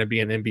ever going to be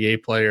an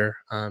NBA player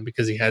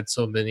because he had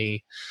so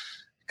many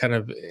kind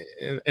of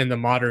in the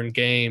modern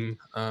game.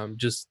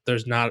 Just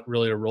there's not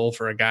really a role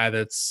for a guy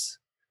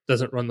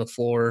doesn't run the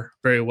floor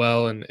very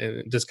well and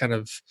just kind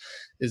of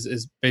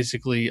is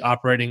basically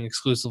operating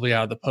exclusively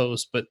out of the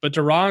post. But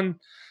De'Ron,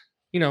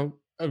 you know,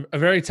 a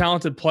very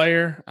talented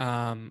player.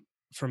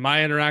 From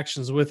my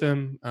interactions with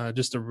him,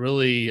 just a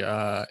really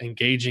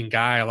engaging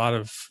guy, a lot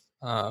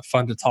of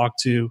fun to talk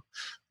to.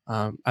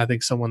 I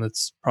think someone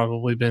that's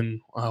probably been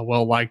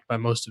well liked by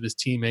most of his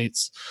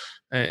teammates,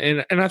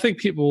 and I think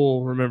people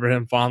will remember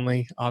him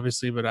fondly,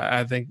 obviously. But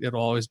I think it'll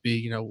always be,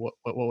 you know,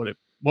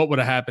 what would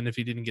have happened if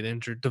he didn't get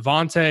injured.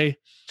 Devontae,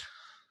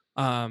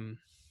 I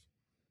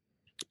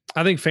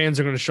think fans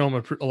are going to show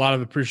him a lot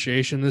of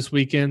appreciation this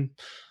weekend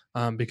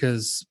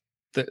because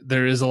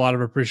there is a lot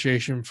of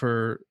appreciation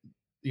for,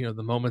 you know,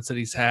 the moments that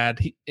he's had.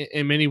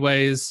 In many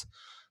ways,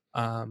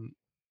 I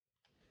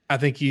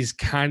think he's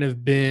kind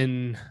of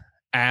been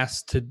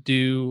asked to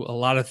do a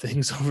lot of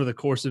things over the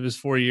course of his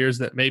 4 years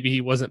that maybe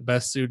he wasn't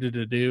best suited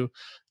to do.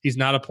 He's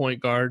not a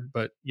point guard,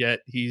 but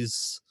yet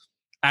he's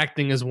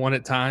acting as one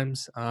at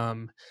times.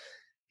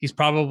 He's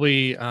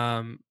probably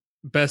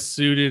best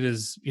suited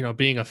as, you know,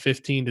 being a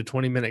 15 to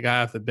 20 minute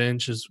guy off the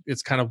bench.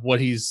 It's kind of what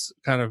he's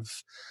kind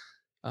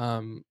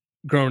of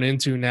grown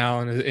into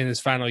now in his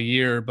final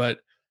year. But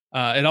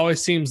it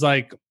always seems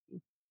like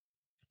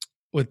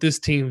with this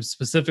team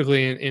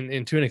specifically,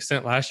 and to an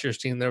extent last year's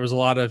team, there was a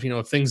lot of, you know,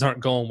 if things aren't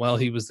going well,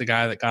 he was the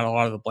guy that got a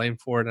lot of the blame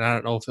for it. And I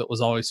don't know if it was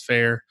always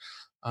fair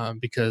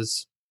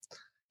because,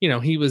 you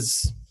know,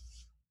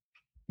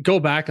 go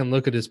back and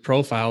look at his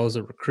profile as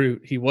a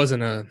recruit. He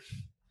wasn't a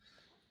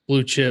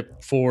blue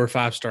chip 4 or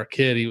 5-star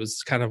kid. He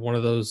was kind of one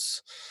of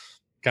those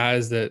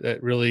guys that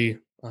really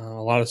a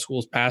lot of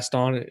schools passed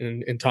on,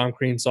 and Tom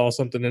Crean saw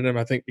something in him,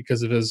 I think,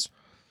 because of his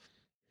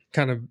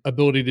kind of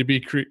ability to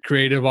be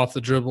creative off the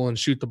dribble and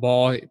shoot the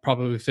ball. He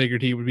probably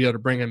figured he would be able to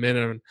bring him in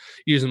and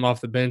use him off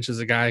the bench as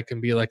a guy who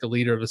can be like a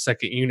leader of a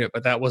second unit,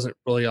 but that wasn't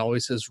really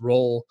always his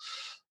role.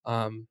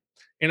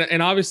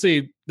 And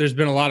obviously there's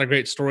been a lot of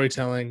great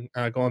storytelling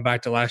going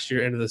back to last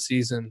year, end of the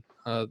season,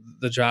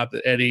 the job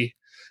that Eddie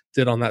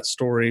did on that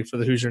story for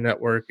the Hoosier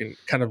Network and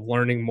kind of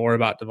learning more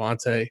about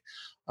Davante.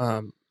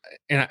 And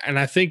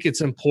I think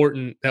it's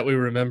important that we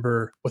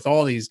remember with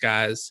all these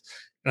guys,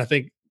 and I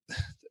think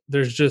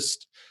there's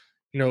just,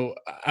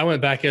 I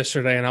went back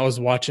yesterday and I was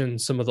watching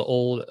some of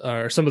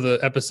the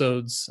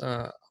episodes.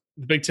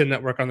 The Big Ten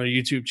Network on their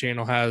YouTube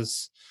channel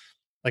has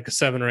like a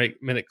 7 or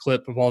 8 minute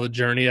clip of all the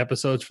Journey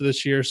episodes for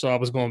this year. So I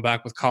was going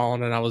back with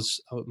Colin and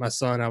my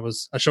son,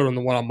 I showed him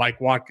the one on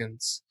Mike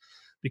Watkins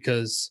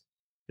because,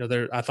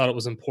 I thought it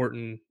was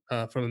important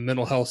from a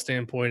mental health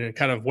standpoint and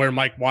kind of where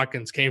Mike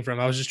Watkins came from.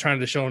 I was just trying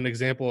to show an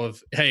example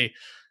of, hey,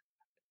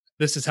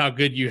 this is how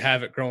good you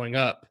have it growing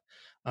up.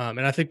 And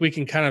I think we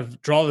can kind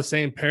of draw the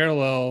same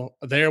parallel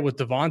there with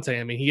Davante.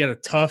 I mean, he had a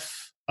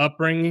tough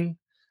upbringing.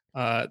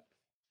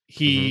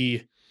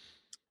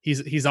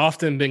 He's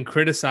often been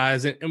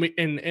criticized, and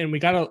we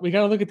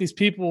gotta look at these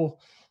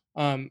people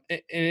in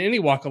any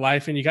walk of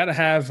life, and you got to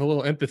have a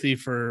little empathy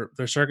for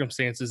their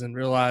circumstances and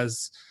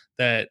realize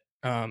that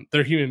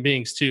they're human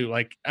beings too.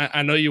 Like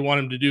I know you want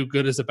him to do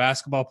good as a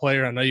basketball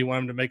player. I know you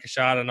want him to make a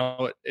shot. I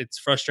know it's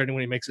frustrating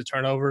when he makes a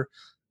turnover,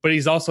 but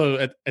he's also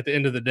at the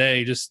end of the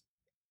day just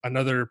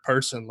another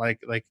person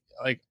like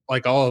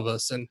all of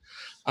us. And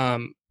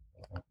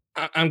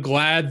I'm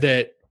glad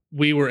that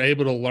we were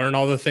able to learn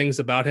all the things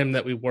about him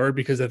that we were,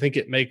 because I think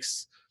it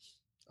makes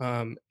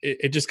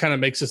it just kind of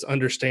makes us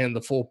understand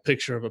the full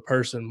picture of a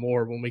person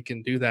more when we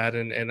can do that.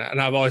 And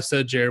I've always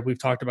said, Jared, we've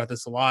talked about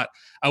this a lot.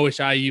 I wish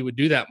IU would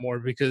do that more,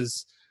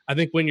 because I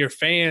think when your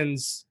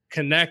fans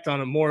connect on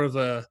a more of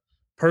a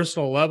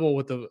personal level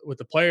with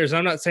the players,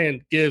 I'm not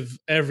saying give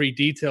every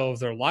detail of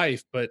their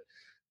life, but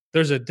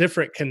there's a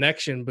different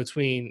connection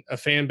between a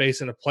fan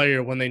base and a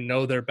player when they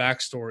know their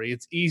backstory.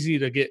 It's easy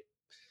to get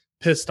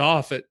pissed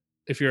off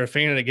if you're a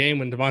fan of the game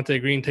when Davante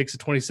Green takes a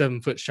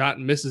 27-foot shot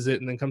and misses it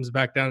and then comes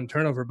back down in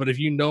turnover. But if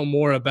you know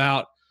more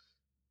about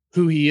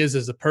who he is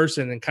as a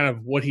person and kind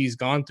of what he's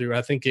gone through,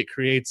 I think it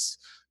creates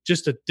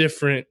just a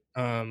different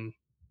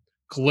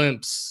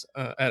glimpse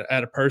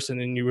at a person,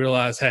 and you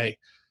realize, hey,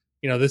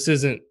 this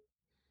isn't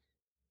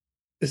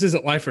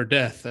life or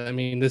death. I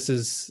mean, this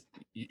is,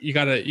 you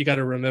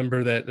gotta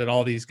remember that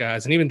all these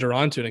guys, and even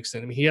Duron to an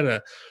extent, I mean, he had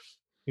a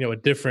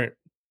different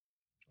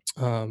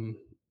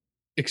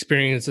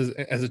experience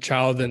as a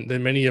child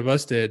than many of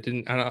us did.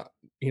 And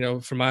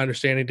from my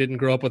understanding, didn't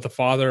grow up with a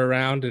father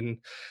around. And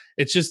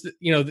it's just,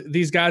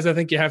 these guys, I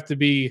think you have to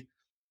be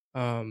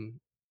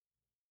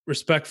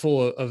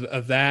respectful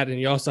of that. And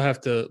you also have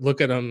to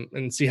look at them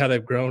and see how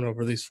they've grown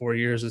over these 4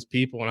 years as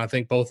people. And I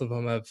think both of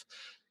them have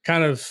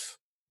kind of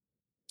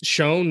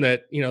shown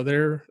that,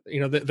 they're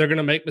going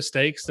to make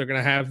mistakes. They're going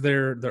to have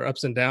their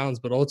ups and downs,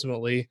 but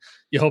ultimately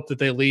you hope that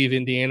they leave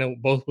Indiana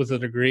both with a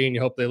degree, and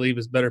you hope they leave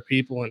as better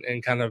people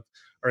and kind of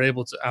are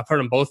able to, I've heard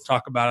them both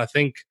talk about, I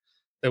think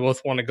they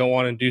both want to go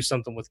on and do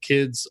something with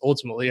kids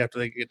ultimately after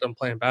they get done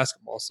playing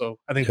basketball. So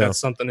I think that's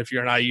something, if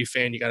you're an IU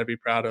fan, you got to be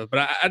proud of.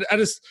 But I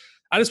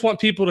just want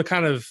people to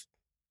kind of,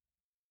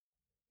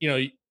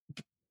 I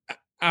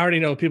already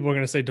know people are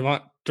going to say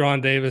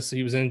Deron Davis,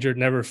 he was injured,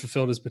 never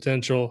fulfilled his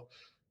potential.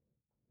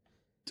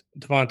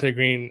 Davante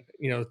Green,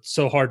 it's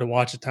so hard to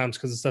watch at times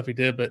because of the stuff he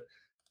did, but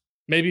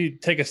maybe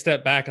take a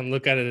step back and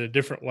look at it a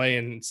different way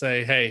and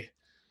say, hey,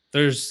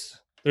 there's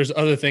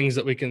other things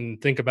that we can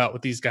think about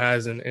with these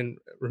guys and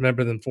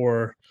remember them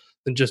for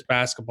than just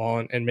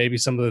basketball. And maybe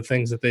some of the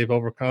things that they've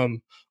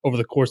overcome over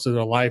the course of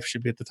their life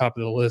should be at the top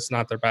of the list,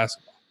 not their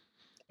basketball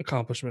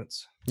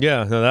accomplishments.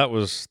 Yeah, no, that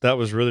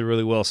was really,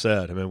 really well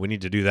said. I mean, we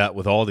need to do that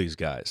with all these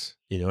guys,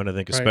 and I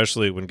think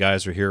especially when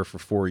guys are here for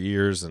 4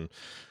 years and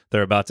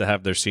they're about to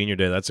have their senior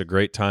day, that's a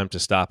great time to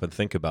stop and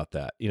think about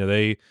that.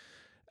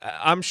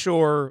 I'm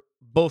sure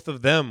both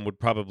of them would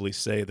probably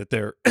say that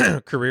their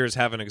careers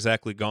haven't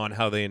exactly gone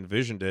how they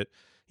envisioned it.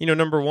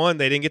 Number one,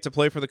 they didn't get to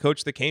play for the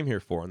coach they came here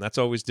for, and that's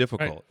always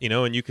difficult. Right.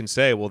 And you can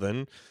say, well,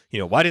 then,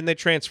 why didn't they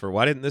transfer?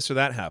 Why didn't this or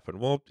that happen?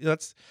 Well,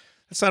 that's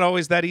not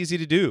always that easy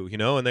to do,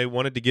 and they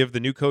wanted to give the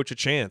new coach a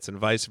chance and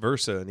vice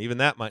versa, and even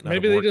that might not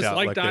maybe have worked they just out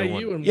liked like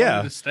IU and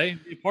wanted to stay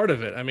and be part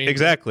of it. I mean,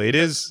 exactly, it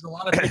is. There's a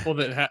lot of people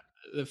that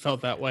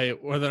felt that way,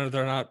 whether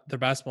they're not they're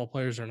basketball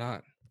players or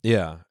not.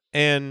 Yeah,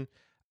 and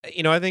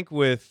I think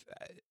with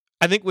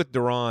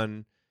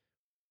Duron,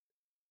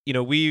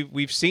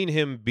 we've seen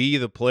him be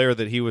the player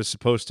that he was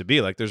supposed to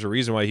be. Like, there's a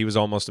reason why he was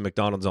almost a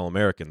McDonald's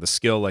All-American. The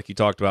skill, like you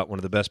talked about, one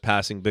of the best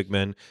passing big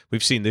men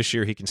we've seen this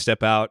year. He can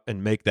step out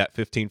and make that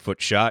 15-foot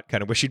shot.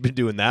 Kind of wish he'd been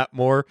doing that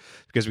more,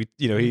 because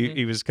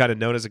he was kind of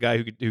known as a guy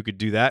who could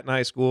do that in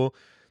high school.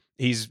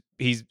 He's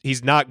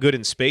not good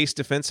in space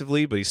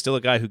defensively, but he's still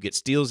a guy who gets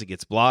steals, he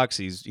gets blocks.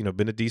 He's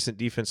been a decent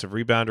defensive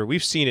rebounder.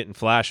 We've seen it in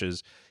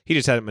flashes. He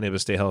just hasn't been able to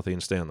stay healthy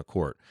and stay on the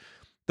court.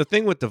 The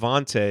thing with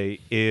Davante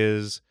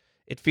is,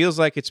 it feels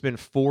like it's been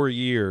 4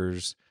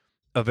 years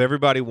of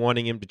everybody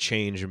wanting him to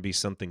change and be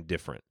something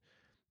different.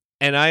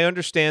 And I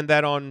understand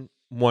that on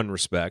one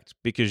respect,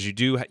 because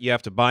you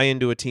have to buy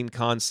into a team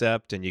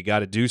concept and you got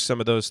to do some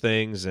of those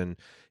things. And,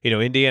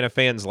 Indiana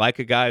fans like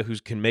a guy who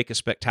can make a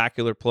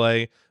spectacular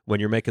play when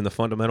you're making the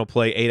fundamental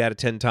play 8 out of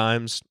 10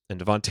 times. And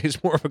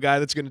Devontae's more of a guy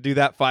that's going to do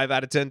that 5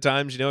 out of 10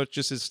 times. It's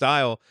just his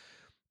style.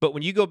 But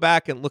when you go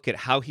back and look at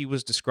how he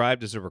was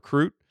described as a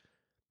recruit,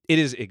 it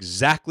is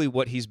exactly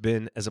what he's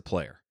been as a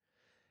player.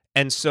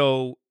 And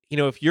so,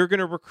 if you're going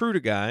to recruit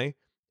a guy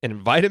and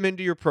invite him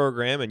into your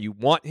program and you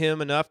want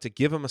him enough to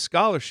give him a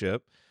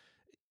scholarship,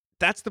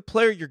 that's the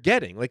player you're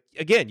getting. Like,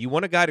 again, you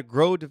want a guy to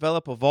grow,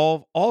 develop,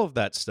 evolve, all of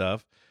that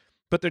stuff.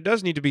 But there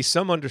does need to be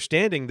some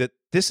understanding that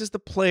this is the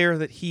player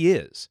that he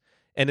is.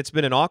 And it's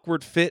been an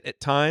awkward fit at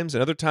times.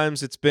 And other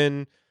times it's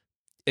been,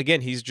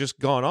 again, he's just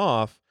gone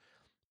off.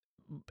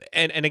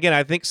 And again,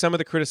 I think some of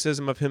the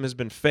criticism of him has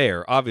been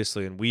fair,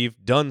 obviously, and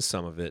we've done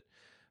some of it.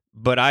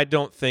 But I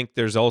don't think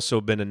there's also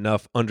been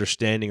enough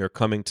understanding or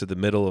coming to the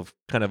middle of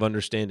kind of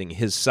understanding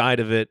his side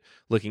of it,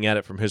 looking at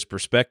it from his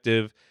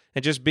perspective,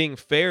 and just being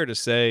fair to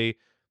say,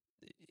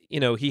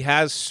 he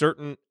has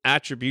certain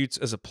attributes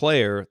as a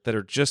player that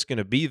are just going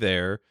to be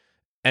there,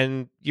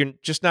 and you're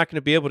just not going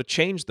to be able to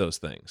change those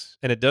things.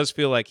 And it does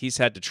feel like he's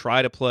had to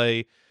try to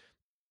play,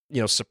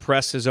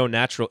 suppress his own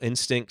natural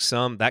instinct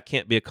some. That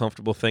can't be a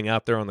comfortable thing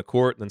out there on the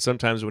court. And then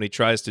sometimes when he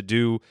tries to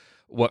do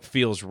what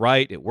feels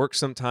right, it works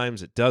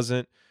sometimes, it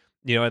doesn't.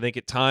 I think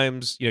at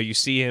times, you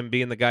see him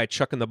being the guy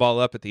chucking the ball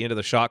up at the end of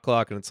the shot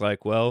clock, and it's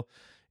like, well,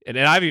 and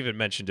I've even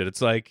mentioned it.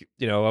 It's like,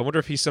 I wonder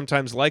if he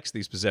sometimes likes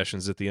these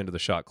possessions at the end of the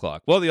shot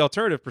clock. Well, the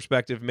alternative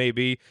perspective may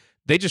be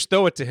they just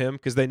throw it to him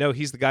because they know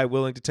he's the guy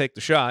willing to take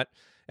the shot,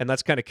 and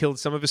that's kind of killed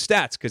some of his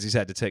stats because he's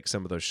had to take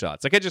some of those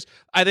shots. Like,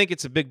 I think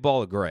it's a big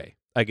ball of gray,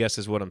 I guess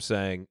is what I'm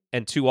saying.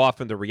 And too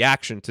often the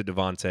reaction to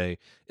Devontae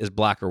is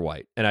black or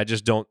white. And I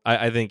just don't,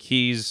 I think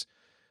he's,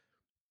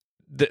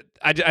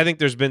 I think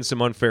there's been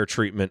some unfair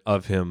treatment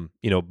of him,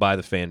 by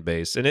the fan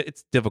base. And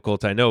it's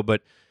difficult, I know,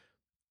 but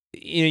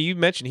you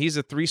mentioned he's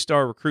a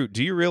 3-star recruit.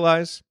 Do you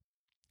realize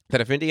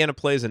that if Indiana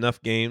plays enough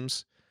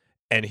games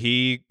and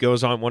he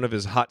goes on one of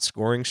his hot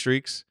scoring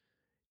streaks,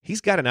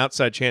 he's got an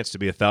outside chance to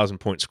be a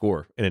 1,000-point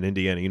scorer in an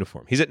Indiana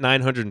uniform? He's at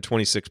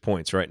 926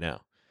 points right now.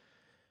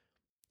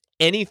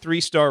 Any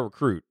 3-star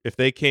recruit, if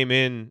they come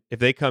in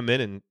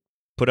and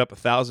put up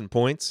 1,000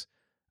 points,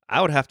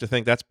 I would have to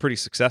think that's pretty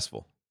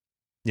successful.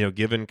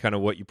 Given kind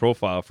of what you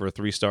profile for a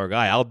 3-star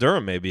guy. Al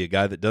Durham may be a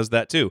guy that does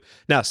that too.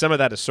 Now, some of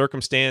that is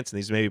circumstance, and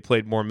he's maybe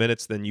played more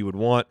minutes than you would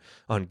want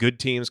on good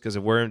teams because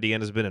of where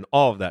Indiana's been and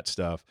all of that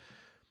stuff.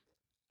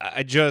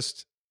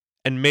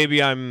 And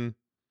maybe I'm,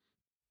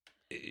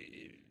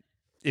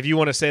 if you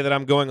want to say that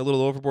I'm going a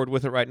little overboard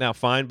with it right now,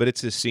 fine, but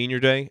it's his senior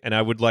day, and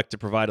I would like to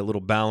provide a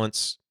little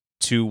balance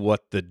to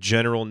what the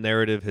general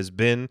narrative has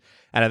been.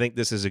 And I think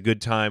this is a good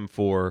time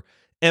for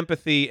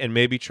empathy and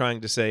maybe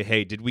trying to say,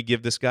 hey, did we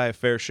give this guy a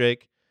fair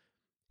shake?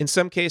 In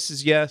some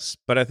cases, yes,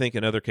 but I think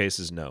in other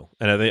cases, no.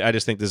 And I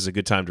just think this is a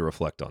good time to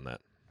reflect on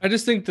that. I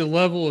just think the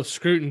level of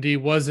scrutiny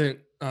wasn't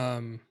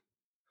on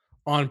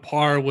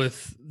par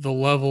with the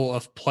level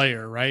of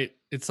player, right?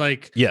 It's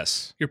like,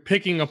 yes, you're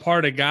picking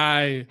apart a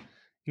guy,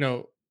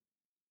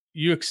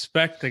 you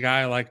expect a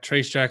guy like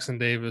Trace Jackson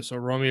Davis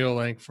or Romeo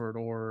Langford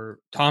or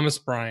Thomas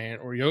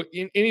Bryant or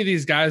any of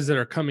these guys that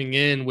are coming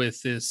in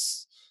with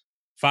this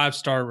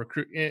 5-star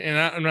recruit. And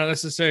I'm not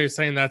necessarily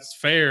saying that's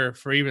fair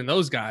for even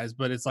those guys,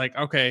 but it's like,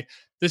 okay,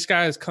 this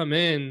guy has come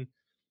in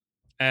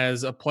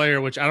as a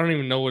player, which I don't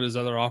even know what his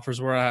other offers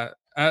were.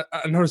 I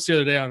noticed the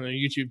other day on the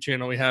YouTube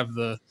channel, we have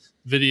the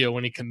video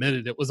when he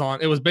committed. It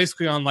was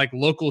basically on like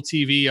local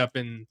TV up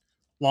in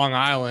Long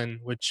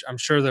Island, which I'm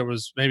sure there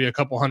was maybe a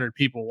couple hundred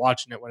people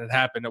watching it when it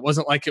happened. It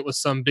wasn't like it was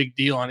some big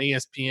deal on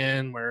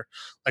ESPN where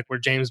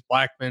James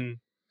Blackman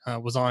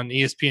was on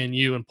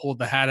ESPNU and pulled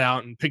the hat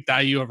out and picked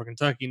IU over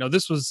Kentucky.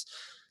 This was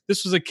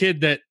a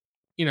kid that,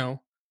 do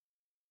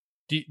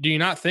you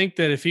not think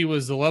that if he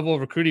was the level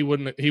of recruit, he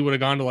would have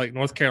gone to like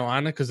North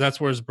Carolina because that's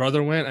where his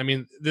brother went? I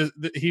mean,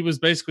 he was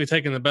basically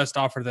taking the best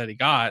offer that he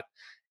got,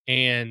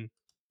 and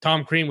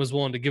Tom Crean was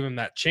willing to give him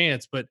that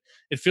chance. But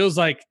it feels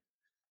like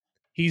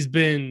he's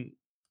been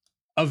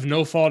of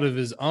no fault of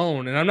his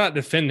own. And I'm not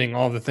defending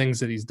all the things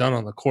that he's done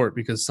on the court,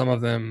 because some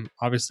of them,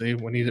 obviously,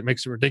 when he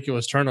makes a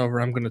ridiculous turnover,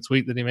 I'm going to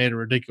tweet that he made a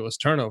ridiculous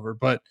turnover.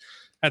 But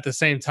at the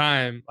same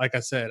time, like I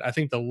said, I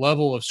think the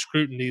level of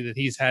scrutiny that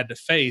he's had to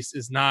face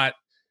is not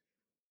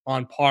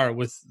on par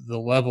with the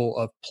level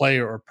of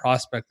player or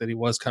prospect that he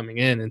was coming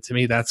in. And to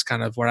me, that's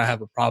kind of where I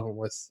have a problem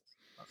with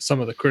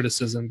some of the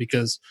criticism,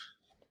 because,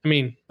 I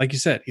mean, like you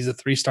said, he's a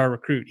 3-star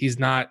recruit. He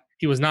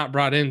was not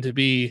brought in to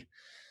be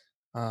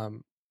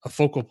a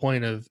focal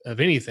point of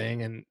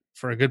anything. And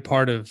for a good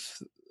part of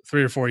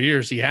 3 or 4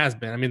 years, he has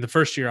been. I mean, the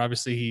first year,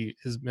 obviously,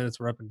 his minutes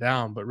were up and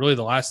down, but really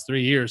the last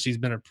 3 years, he's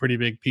been a pretty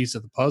big piece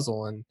of the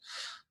puzzle. And,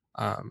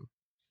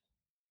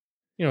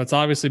 it's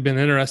obviously been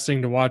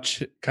interesting to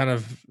watch kind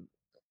of,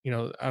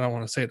 I don't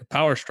want to say the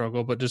power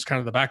struggle, but just kind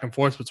of the back and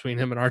forth between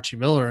him and Archie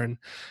Miller. And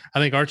I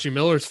think Archie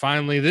Miller's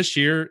finally this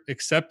year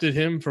accepted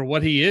him for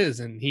what he is.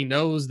 And he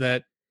knows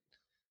that,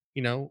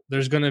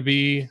 there's going to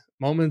be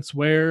moments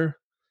where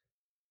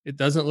it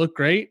doesn't look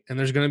great. And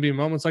there's going to be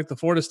moments like the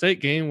Florida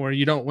State game where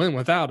you don't win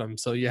without him.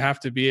 So you have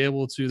to be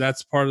able to,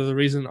 that's part of the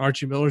reason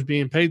Archie Miller's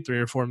being paid $3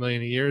 or $4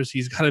 million a year is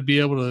he's got to be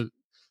able to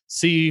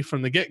see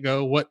from the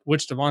get-go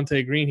which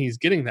Devontae Green he's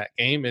getting that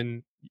game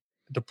and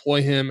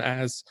deploy him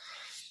as,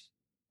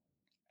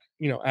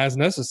 as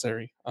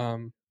necessary.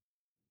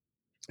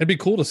 It'd be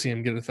cool to see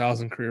him get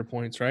 1,000 career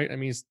points, right? I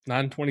mean, he's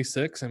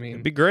 926. I mean,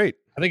 it'd be great.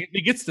 I think if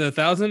he gets to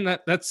 1,000,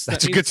 that's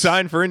a good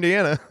sign for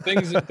Indiana.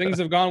 things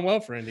have gone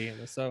well for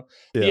Indiana. So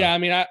yeah, I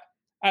mean,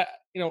 I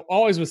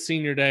always with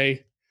senior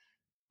day,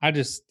 I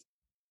just,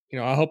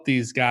 I hope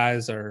these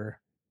guys are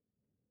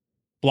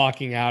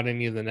blocking out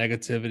any of the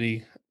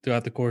negativity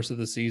throughout the course of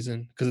the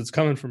season because it's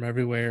coming from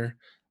everywhere.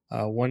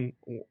 One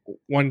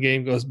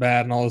game goes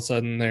bad and all of a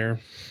sudden they're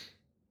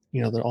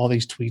all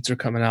these tweets are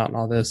coming out and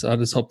all this. I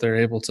just hope they're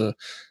able to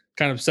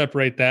kind of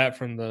separate that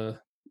from the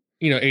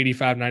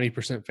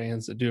 85-90%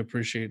 fans that do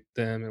appreciate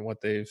them and what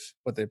they've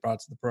brought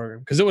to the program,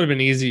 because it would have been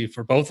easy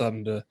for both of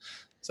them to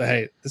say,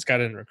 hey, this guy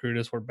didn't recruit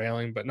us, we're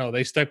bailing. But no,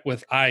 they stuck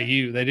with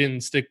IU. They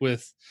didn't stick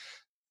with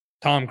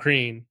Tom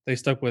Crean. They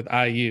stuck with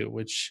IU,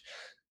 which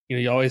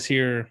you always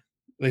hear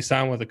they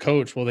sign with a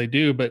coach. Well, they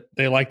do, but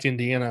they liked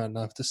Indiana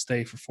enough to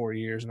stay for 4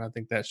 years, and I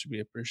think that should be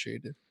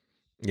appreciated.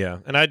 Yeah,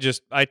 and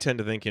I tend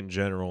to think in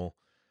general,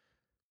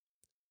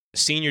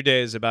 senior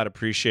day is about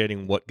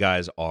appreciating what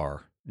guys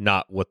are,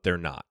 not what they're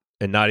not,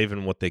 and not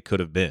even what they could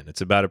have been. It's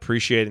about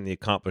appreciating the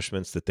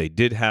accomplishments that they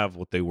did have,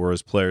 what they were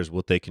as players,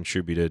 what they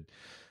contributed.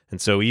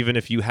 And so even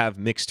if you have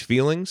mixed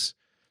feelings,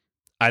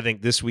 I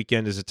think this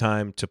weekend is a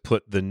time to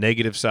put the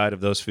negative side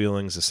of those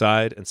feelings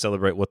aside and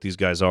celebrate what these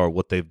guys are,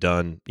 what they've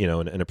done,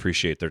 and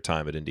appreciate their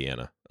time at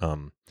Indiana.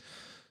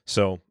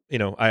 So,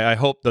 I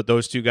hope that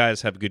those two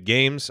guys have good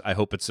games. I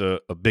hope it's a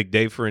big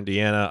day for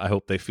Indiana. I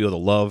hope they feel the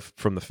love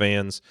from the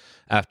fans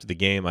after the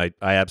game. I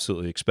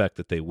absolutely expect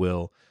that they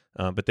will.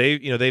 But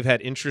they've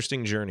had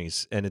interesting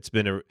journeys, and it's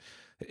been an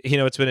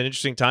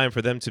interesting time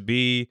for them to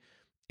be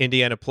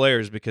Indiana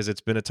players, because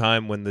it's been a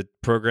time when the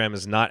program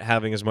is not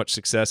having as much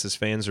success as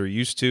fans are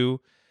used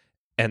to,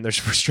 and there's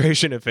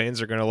frustration if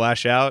fans are going to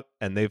lash out,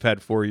 and they've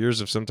had 4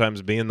 years of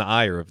sometimes being the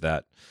ire of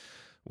that,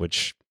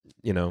 which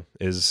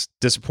is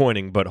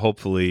disappointing, but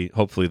hopefully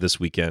this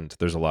weekend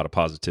there's a lot of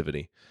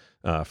positivity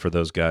for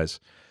those guys.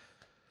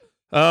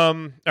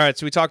 All right,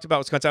 so we talked about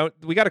Wisconsin.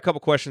 We got a couple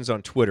questions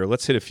on Twitter.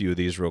 Let's hit a few of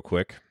these real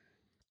quick.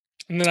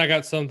 And then I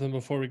got something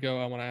before we go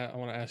I want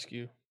to ask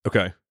you.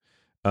 Okay.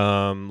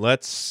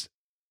 Let's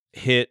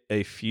hit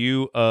a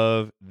few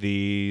of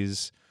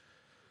these.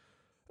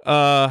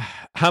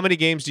 How many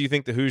games do you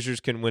think the Hoosiers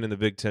can win in the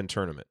Big Ten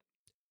tournament?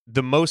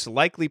 The most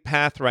likely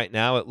path right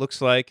now, it looks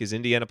like, is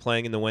Indiana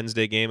playing in the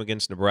Wednesday game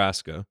against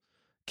Nebraska.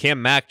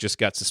 Cam Mack just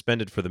got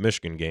suspended for the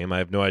Michigan game. I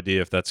have no idea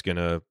if that's going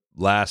to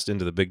last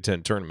into the Big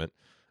Ten tournament.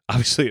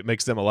 Obviously, it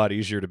makes them a lot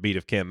easier to beat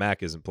if Cam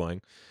Mack isn't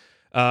playing.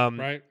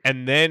 Right.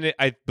 And then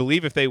I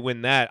believe if they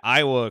win that,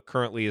 Iowa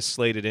currently is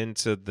slated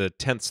into the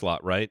 10th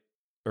slot, right?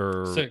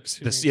 Or the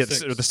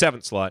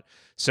 7th slot.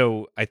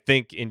 So I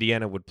think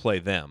Indiana would play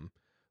them,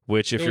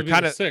 which if you're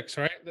kind of 6,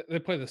 right? They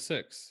play the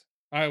 6.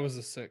 Iowa's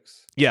the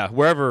 6. Yeah,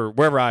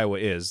 wherever Iowa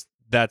is,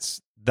 that's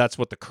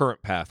what the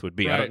current path would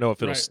be. Right, I don't know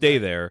if it'll stay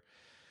there.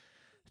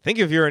 I think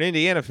if you're an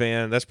Indiana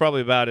fan, that's probably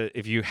about it.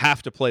 If you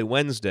have to play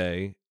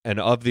Wednesday, and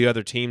of the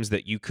other teams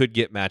that you could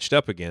get matched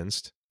up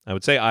against, I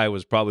would say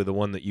Iowa's probably the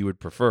one that you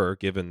would prefer,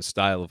 given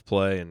style of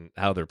play and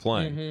how they're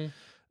playing. Mm-hmm.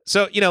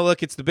 So,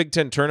 look, it's the Big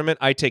Ten tournament.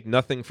 I take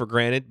nothing for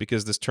granted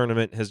because this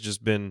tournament has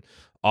just been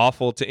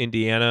awful to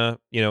Indiana,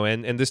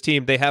 and this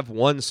team, they have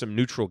won some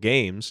neutral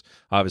games,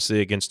 obviously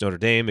against Notre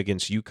Dame,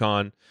 against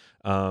UConn.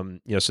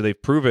 So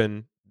they've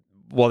proven,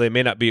 while they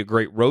may not be a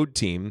great road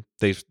team,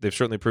 they've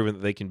certainly proven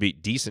that they can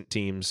beat decent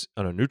teams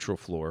on a neutral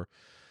floor.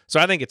 So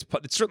I think it's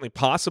certainly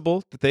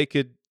possible that they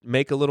could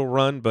make a little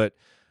run, but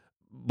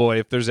boy,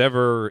 if there's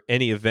ever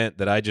any event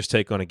that I just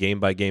take on a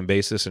game-by-game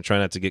basis and try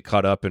not to get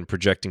caught up in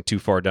projecting too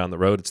far down the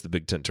road, it's the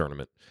Big Ten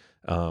tournament.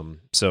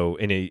 So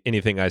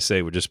anything I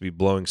say would just be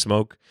blowing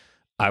smoke.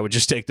 I would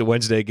just take the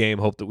Wednesday game,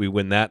 hope that we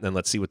win that, and then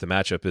let's see what the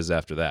matchup is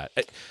after that.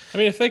 I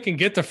mean, if they can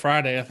get to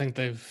Friday, I think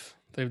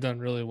they've done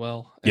really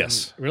well. And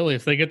yes. Really,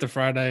 if they get to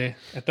Friday,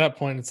 at that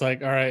point, it's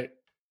like, all right,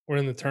 we're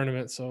in the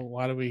tournament, so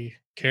why do we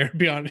care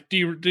beyond it?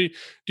 Do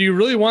you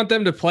really want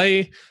them to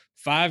play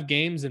 5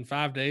 games in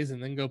 5 days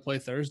and then go play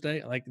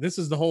Thursday? Like, this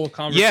is the whole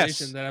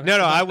conversation. Yes. That I've No,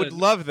 I would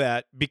love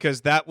that,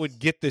 because that would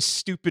get this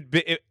stupid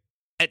bit.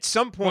 At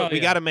some point, we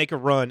got to make a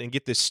run and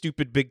get this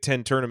stupid Big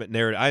Ten tournament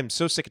narrative. I'm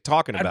so sick of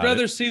talking about it. I'd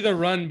rather see the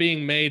run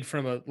being made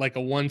from a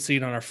 1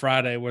 seed on a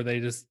Friday where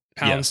they just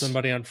pound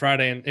somebody on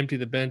Friday and empty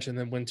the bench and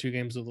then win 2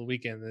 games of the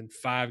weekend, then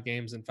 5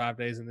 games in 5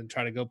 days and then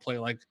try to go play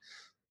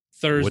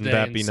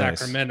Thursday in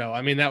Sacramento. Nice?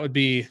 I mean, that would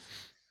be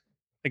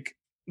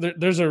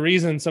there's a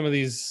reason some of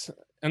these,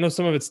 I know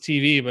some of it's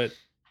TV, but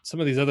some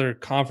of these other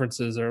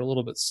conferences are a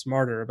little bit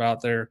smarter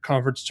about their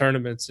conference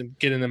tournaments and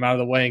getting them out of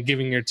the way and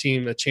giving your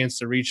team a chance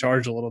to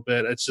recharge a little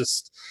bit. It's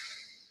just,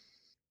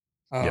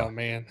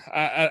 man,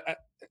 I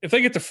if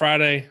they get to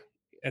Friday,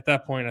 at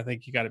that point, I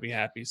think you got to be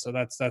happy. So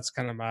that's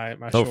kind of my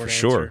Oh, short for answer.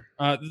 sure.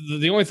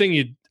 The only thing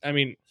you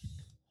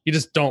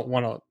just don't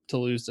want to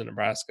lose to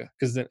Nebraska,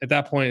 because at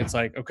that point it's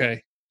like,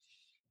 okay,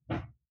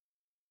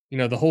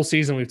 the whole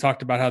season we've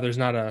talked about how there's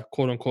not a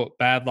quote unquote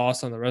bad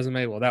loss on the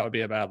resume. Well, that would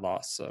be a bad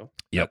loss. So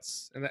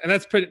that's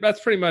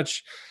pretty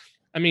much.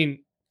 I mean,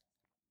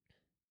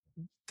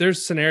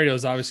 there's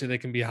scenarios obviously they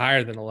can be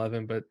higher than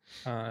 11, but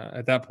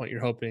at that point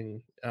you're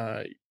hoping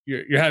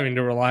you're having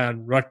to rely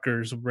on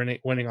Rutgers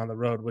winning on the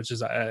road, which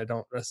is I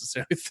don't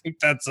necessarily think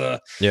that's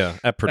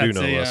at Purdue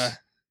no less.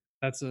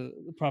 That's a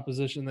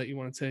proposition that you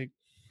want to take.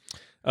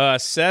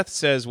 Seth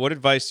says, what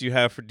advice do you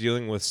have for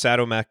dealing with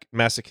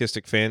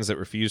sadomasochistic fans that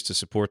refuse to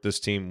support this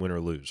team, win or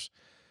lose?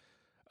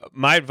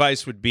 My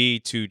advice would be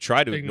to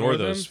try to ignore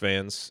those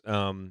fans.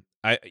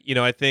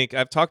 I think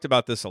I've talked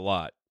about this a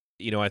lot.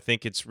 I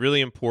think it's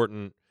really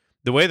important.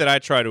 The way that I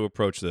try to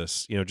approach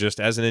this, just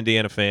as an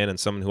Indiana fan and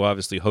someone who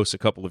obviously hosts a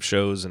couple of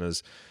shows and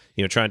is,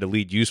 trying to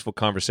lead useful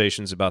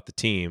conversations about the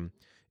team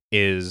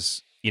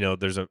is,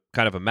 there's a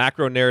kind of a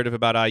macro narrative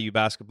about IU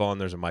basketball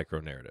and there's a micro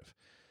narrative.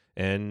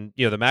 And,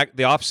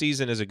 the off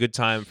season is a good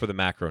time for the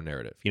macro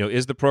narrative.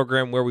 Is the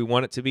program where we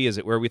want it to be? Is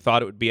it where we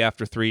thought it would be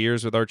after 3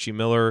 years with Archie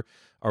Miller?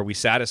 Are we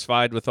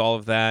satisfied with all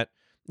of that?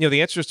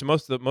 The answers to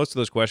most of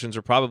those questions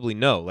are probably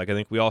no. Like, I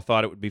think we all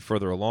thought it would be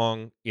further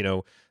along.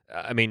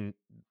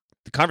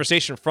 The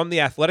conversation from the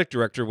athletic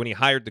director when he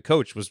hired the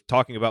coach was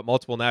talking about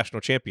multiple national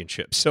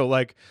championships. So,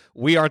 like,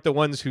 we aren't the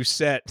ones who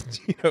set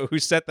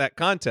that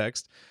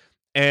context.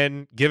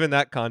 And given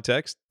that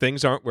context,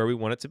 things aren't where we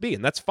want it to be.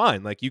 And that's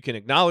fine. Like, you can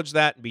acknowledge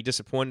that and be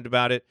disappointed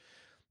about it.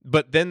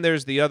 But then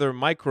there's the other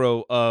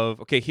micro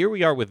of, okay, here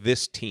we are with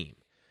this team.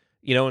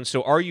 And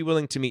so are you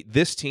willing to meet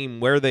this team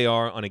where they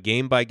are on a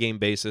game-by-game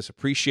basis,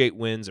 appreciate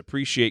wins,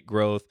 appreciate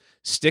growth,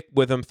 stick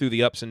with them through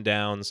the ups and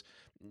downs,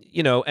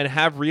 and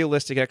have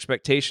realistic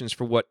expectations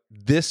for what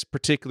this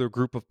particular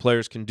group of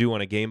players can do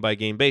on a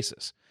game-by-game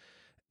basis?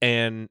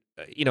 And,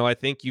 I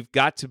think you've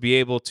got to be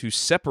able to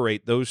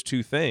separate those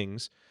two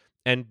things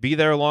and be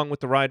there along with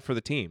the ride for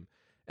the team.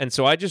 And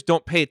so I just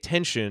don't pay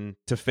attention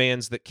to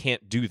fans that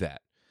can't do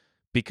that,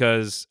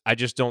 because I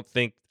don't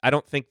think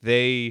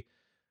they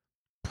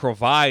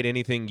provide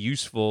anything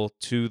useful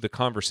to the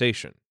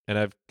conversation.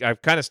 And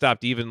I've kind of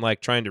stopped even like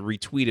trying to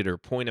retweet it or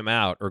point them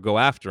out or go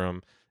after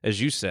them,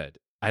 as you said.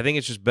 I think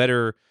it's just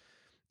better,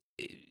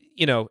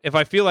 if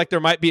I feel like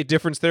there might be a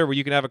difference there where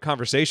you can have a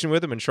conversation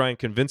with them and try and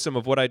convince them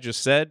of what I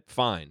just said,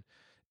 fine.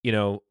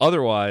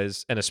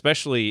 Otherwise, and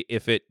especially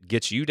if it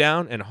gets you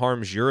down and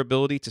harms your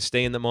ability to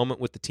stay in the moment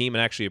with the team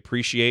and actually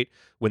appreciate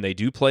when they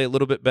do play a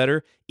little bit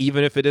better,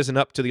 even if it isn't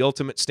up to the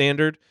ultimate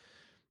standard,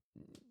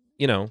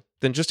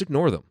 then just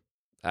ignore them.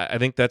 I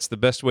think that's the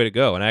best way to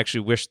go. And I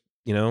actually wish,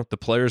 the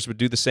players would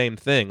do the same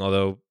thing.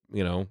 Although,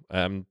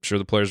 I'm sure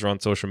the players are on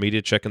social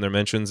media checking their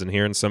mentions and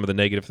hearing some of the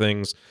negative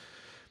things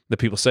that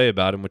people say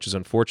about them, which is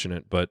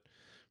unfortunate. But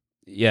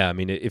yeah, I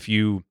mean, if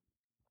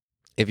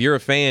you're a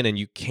fan and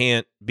you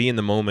can't be in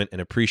the moment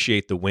and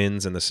appreciate the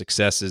wins and the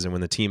successes and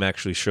when the team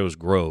actually shows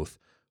growth,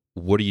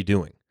 what are you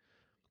doing?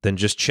 Then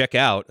just check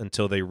out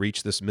until they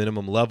reach this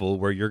minimum level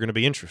where you're going to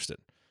be interested.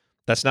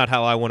 That's not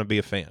how I want to be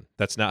a fan.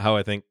 That's not how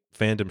I think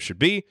fandom should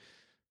be,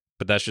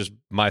 but that's just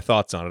my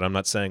thoughts on it. I'm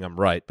not saying I'm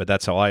right, but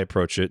that's how I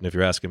approach it. And if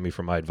you're asking me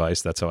for my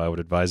advice, that's how I would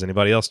advise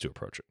anybody else to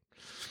approach it.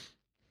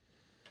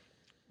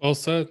 Well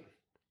said.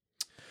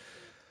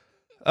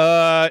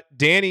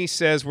 Danny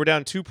says, we're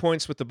down 2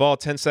 points with the ball,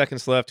 10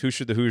 seconds left. Who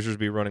should the Hoosiers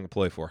be running a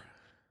play for?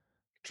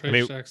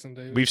 Trace Jackson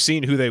Davis. We've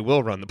seen who they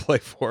will run the play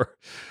for.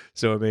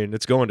 So,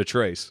 it's going to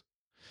Trace.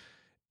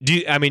 Do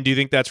you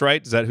think that's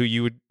right? Is that who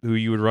you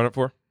would run it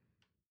for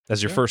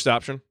as your first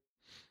option?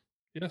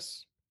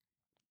 Yes.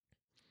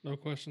 No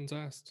questions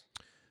asked.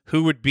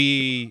 Who would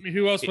be...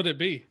 who else would it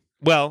be?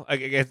 Well, I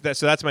guess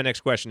so that's my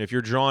next question. If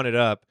you're drawing it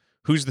up,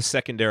 who's the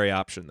secondary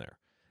option there?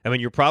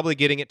 You're probably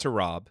getting it to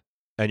Rob,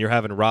 and you're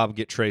having Rob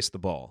get Trace the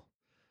ball.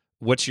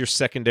 What's your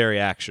secondary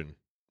action?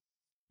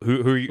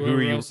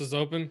 Whoever else is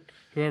open.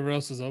 Whoever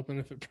else is open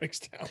if it breaks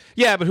down.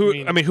 Yeah, but who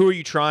are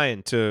you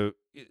trying to,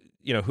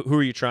 who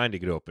are you trying to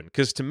get open?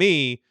 Because to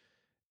me,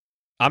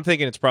 I'm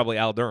thinking it's probably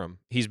Al Durham.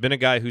 He's been a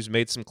guy who's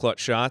made some clutch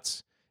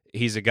shots.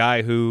 He's a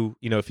guy who,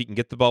 if he can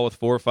get the ball with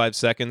 4 or 5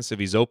 seconds, if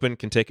he's open,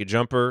 can take a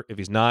jumper. If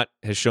he's not,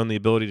 has shown the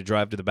ability to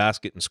drive to the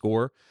basket and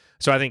score.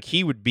 So I think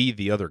he would be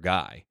the other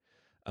guy.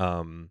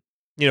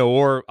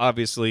 Or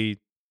obviously,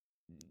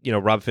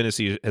 Rob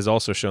Phinisee has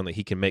also shown that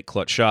he can make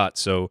clutch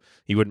shots, so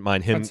he wouldn't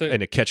mind him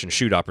in a catch and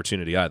shoot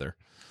opportunity either.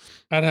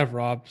 I'd have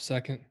Rob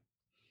second.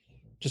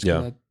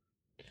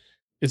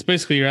 It's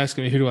basically you're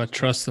asking me who do I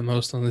trust the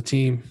most on the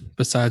team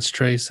besides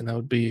Trace, and that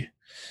would be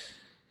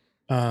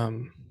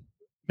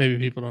maybe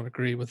people don't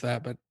agree with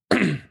that, but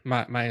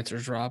my answer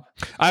is Rob.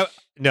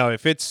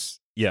 If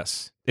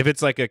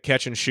it's like a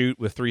catch and shoot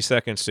with 3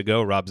 seconds to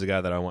go, Rob's the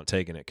guy that I want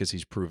taking it because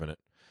he's proven it.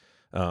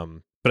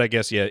 But I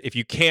guess, if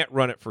you can't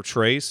run it for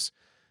Trace,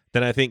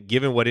 then I think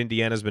given what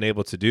Indiana's been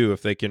able to do,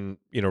 if they can,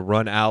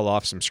 run Al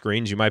off some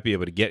screens, you might be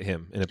able to get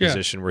him in a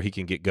position where he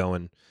can get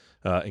going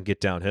and get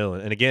downhill.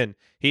 And again,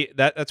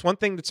 that's one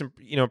thing that's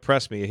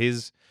impressed me.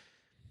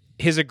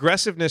 His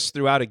aggressiveness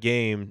throughout a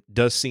game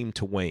does seem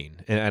to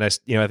wane, and I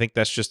think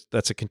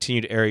that's a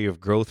continued area of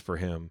growth for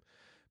him.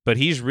 But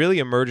he's really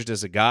emerged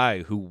as a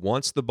guy who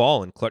wants the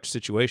ball in clutch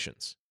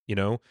situations.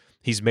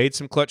 He's made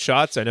some clutch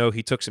shots. I know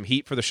he took some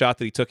heat for the shot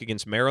that he took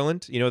against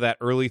Maryland. That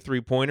early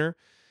 3-pointer,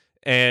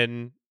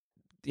 and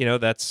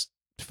that's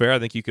fair. I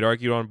think you could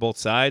argue on both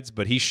sides,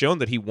 but he's shown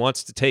that he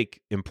wants to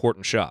take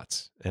important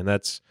shots, and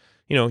that's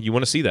you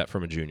want to see that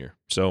from a junior.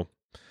 So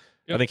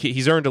yep. I think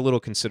he's earned a little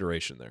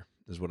consideration there,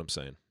 is what I'm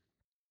saying.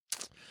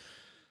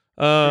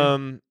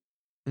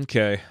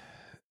 Okay.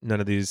 None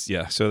of these,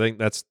 yeah. So I think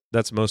that's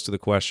most of the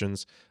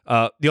questions.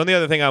 The only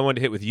other thing I wanted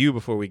to hit with you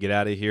before we get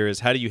out of here is,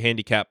 how do you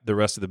handicap the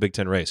rest of the Big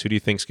Ten race? Who do you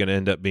think is going to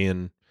end up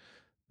being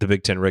the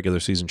Big Ten regular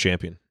season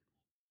champion,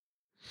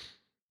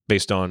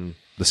 based on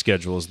the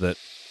schedules that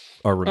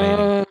are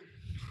remaining?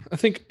 I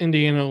think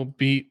Indiana will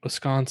beat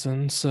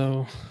Wisconsin,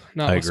 so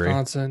not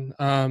Wisconsin.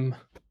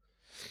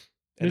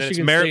 And then it's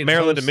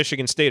Maryland and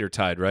Michigan State are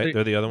tied, right?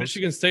 They're the other ones?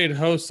 Michigan State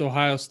hosts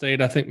Ohio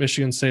State. I think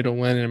Michigan State will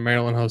win, and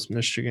Maryland hosts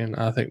Michigan.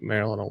 I think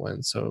Maryland will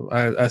win. So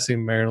I see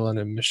Maryland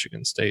and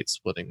Michigan State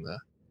splitting the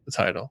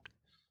title,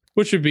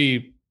 which would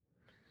be,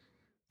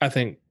 I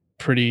think,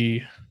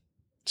 pretty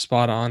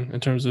spot on in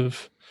terms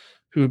of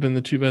who have been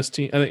the two best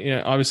teams. I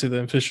think, obviously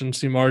the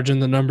efficiency margin,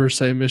 the numbers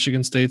say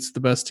Michigan State's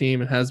the best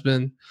team and has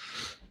been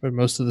for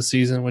most of the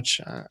season, which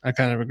I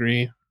kind of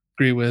agree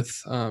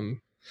with. When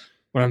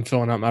I'm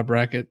filling out my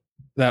bracket,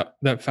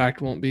 that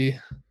fact won't be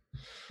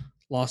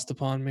lost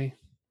upon me.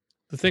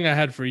 The thing I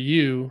had for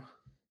you,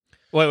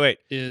 wait,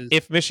 is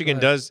if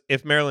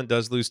Maryland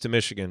does lose to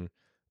Michigan,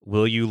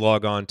 will you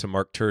log on to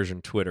Mark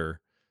Turgeon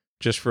Twitter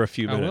just for a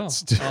few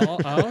minutes? I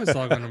always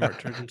log on to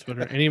Mark Turgeon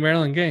Twitter. Any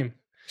Maryland game,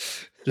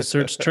 just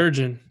search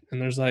Turgeon,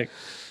 and there's like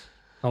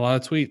a lot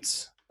of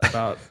tweets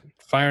about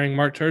firing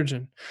Mark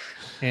Turgeon,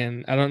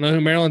 and I don't know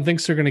who Maryland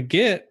thinks they're going to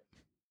get,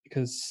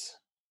 because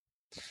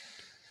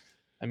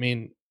I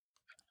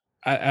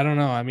don't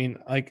know. I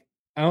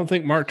don't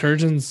think Mark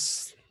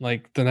Turgeon's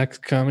like the next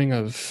coming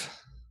of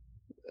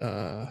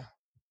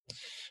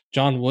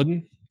John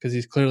Wooden, because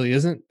he clearly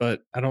isn't,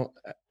 but I don't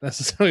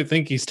necessarily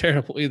think he's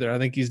terrible either. I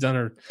think he's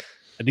done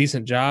a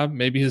decent job.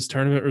 Maybe his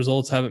tournament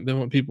results haven't been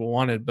what people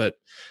wanted, but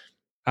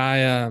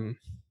as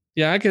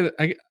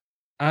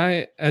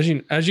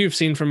you've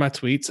seen from my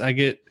tweets, I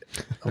get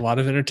a lot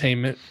of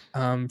entertainment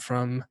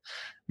from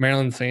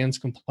Maryland fans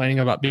complaining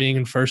about being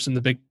in first in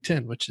the Big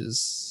Ten, which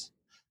is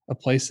a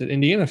place that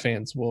Indiana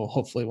fans will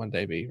hopefully one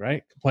day be,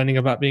 right? Complaining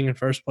about being in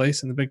first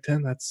place in the Big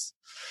Ten. That's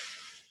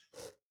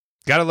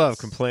gotta love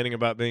complaining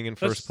about being in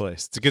first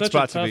place. It's a good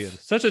spot to be in.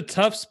 Such a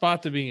tough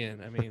spot to be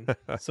in.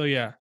 So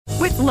yeah.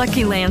 With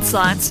Lucky Land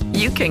Slots,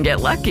 you can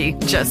get lucky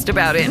just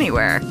about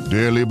anywhere.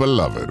 Dearly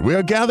beloved, we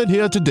are gathered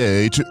here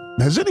today to...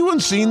 Has anyone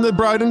seen the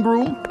bride and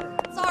groom?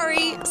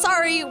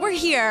 Sorry, we're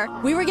here.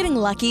 We were getting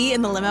lucky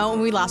in the limo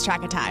and we lost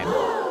track of time.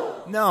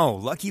 No,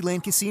 Lucky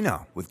Land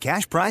Casino, with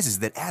cash prizes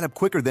that add up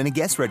quicker than a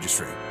guest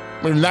registry.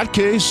 In that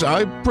case,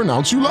 I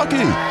pronounce you lucky.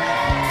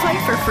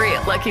 Play for free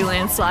at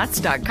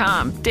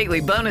LuckyLandSlots.com.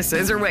 Daily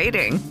bonuses are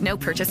waiting. No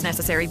purchase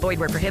necessary. Void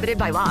where prohibited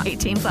by law.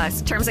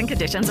 18+. Terms and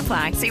conditions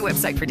apply. See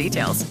website for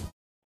details.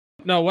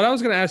 No, what I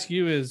was going to ask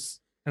you is,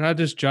 and I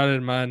just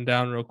jotted mine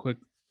down real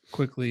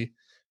quickly.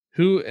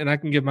 Who, and I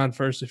can give mine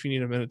first if you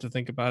need a minute to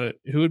think about it.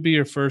 Who would be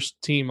your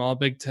first team All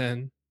Big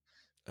Ten?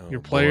 Your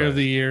player of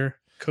the year,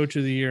 coach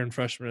of the year, and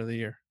freshman of the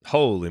year.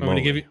 Holy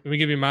moly! Let me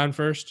give you mine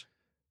first.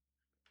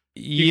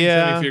 You can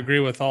tell me if you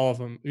agree with all of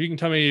them. You can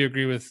tell me you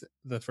agree with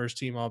the first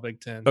team All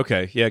Big Ten.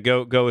 Okay, yeah,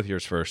 go with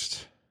yours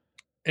first.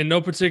 In no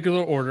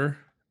particular order,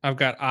 I've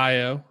got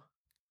Io,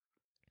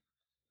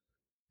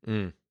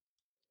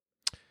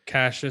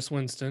 Cassius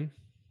Winston.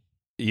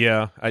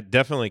 Yeah, I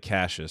definitely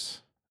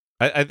Cassius.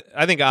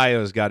 I think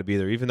Io's got to be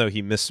there, even though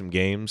he missed some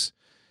games.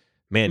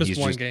 Man, he's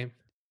one game.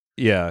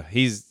 Yeah,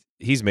 he's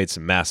made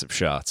some massive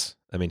shots.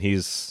 I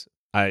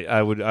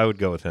would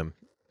go with him.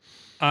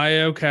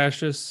 Io,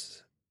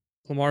 Cassius,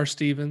 Lamar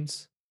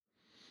Stevens.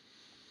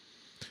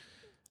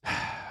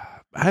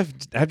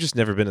 I've just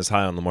never been as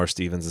high on Lamar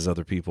Stevens as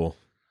other people.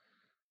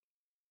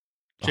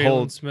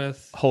 Jalen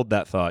Smith. Hold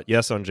that thought.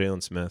 Yes, on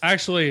Jalen Smith.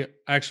 Actually,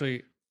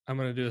 I'm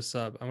going to do a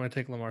sub. I'm going to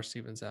take Lamar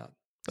Stevens out.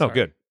 Sorry. Oh,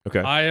 good.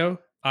 Okay.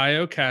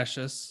 Io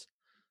Cassius,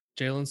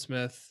 Jalen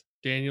Smith,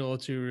 Daniel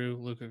Oturu,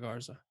 Luka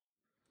Garza.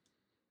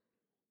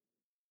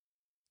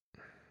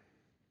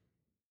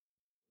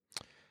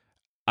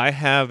 I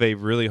have a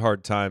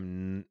hard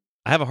time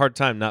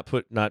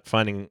not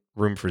finding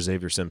room for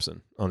Xavier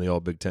Simpson on the All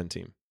Big Ten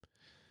team.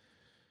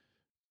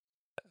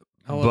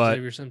 I love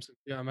Xavier Simpson.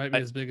 Yeah, I might be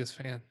his biggest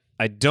fan.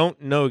 I don't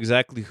know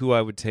exactly who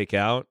I would take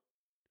out.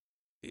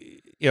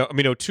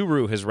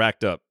 Oturu has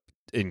racked up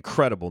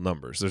incredible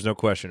numbers. There's no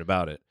question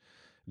about it.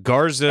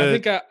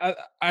 Garza,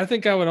 I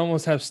think I would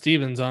almost have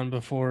Stevens on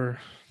before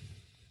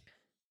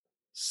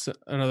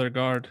another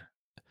guard.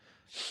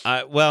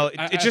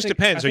 It just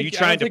depends. Are you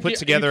trying to put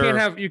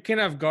together? You can't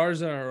have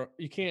Garza, or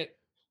you can't.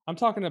 I'm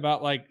talking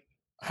about like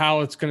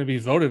how it's going to be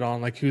voted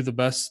on, like who the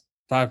best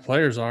 5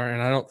 players are.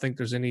 And I don't think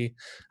there's any.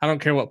 I don't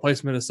care what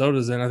place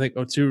Minnesota's in. I think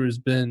Oturu has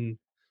been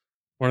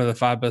one of the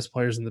 5 best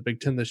players in the Big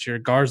Ten this year.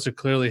 Garza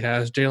clearly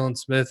has. Jalen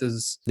Smith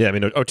is. Yeah, I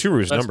mean,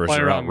 Oturu's best numbers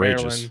player are on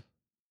outrageous. Maryland.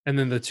 And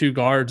then the 2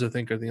 guards, I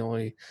think, are the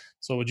only.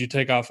 So would you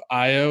take off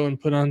Io and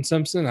put on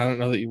Simpson? I don't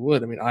know that you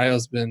would. I mean,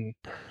 Io's been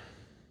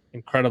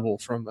incredible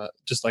from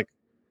just like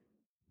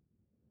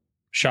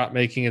shot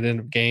making at end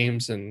of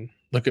games, and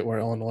look at where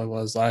Illinois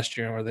was last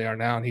year and where they are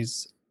now. And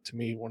he's, to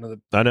me, one of the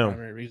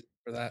primary reasons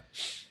for that.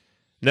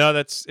 No,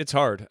 it's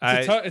hard.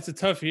 It's a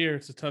tough year.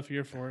 It's a tough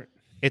year for it.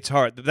 It's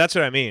hard. That's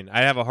what I mean.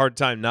 I have a hard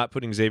time not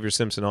putting Xavier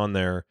Simpson on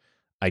there.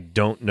 I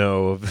don't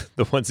know of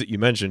the ones that you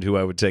mentioned who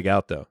I would take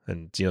out, though.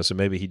 And, so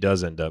maybe he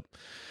does end up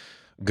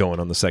going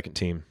on the second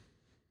team.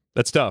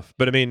 That's tough.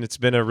 But, I mean, it's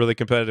been a really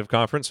competitive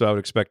conference, so I would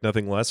expect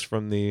nothing less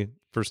from the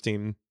first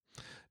team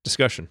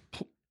discussion.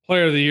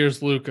 Player of the year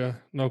is Luka,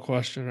 no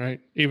question, right?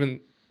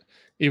 Even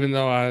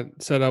though I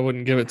said I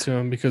wouldn't give it to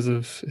him because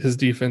of his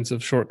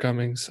defensive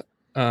shortcomings,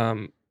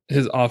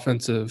 his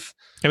offensive.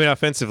 I mean,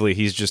 offensively,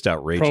 he's just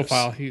outrageous.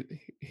 Profile,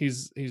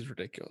 he's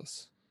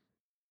ridiculous.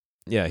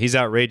 Yeah, he's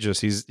outrageous.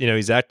 He's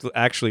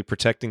actually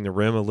protecting the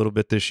rim a little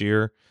bit this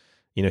year.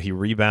 He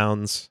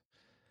rebounds.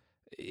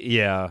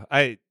 Yeah,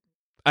 I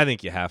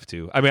think you have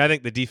to. I mean, I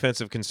think the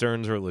defensive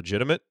concerns are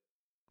legitimate,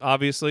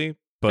 obviously,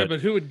 but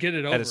who would get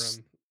it over him?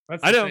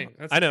 That's the thing.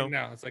 That's the thing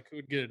now. It's like, who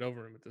would get it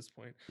over him at this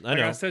point? I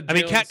know. I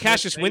mean,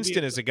 Cassius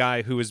Winston is a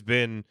guy who has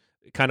been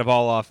kind of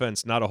all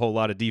offense, not a whole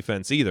lot of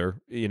defense either.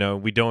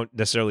 We don't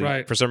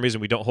necessarily, for some reason,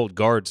 we don't hold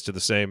guards to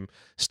the same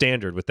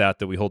standard with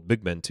that we hold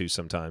big men to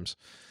sometimes.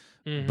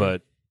 Mm-hmm.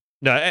 But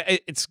no,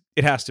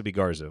 it has to be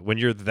Garza. When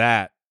you're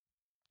that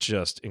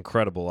just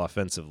incredible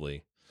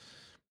offensively,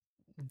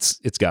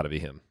 it's got to be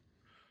him.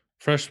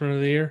 Freshman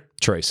of the year?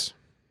 Trace.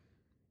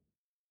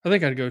 I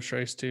think I'd go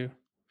Trace too.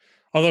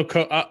 Although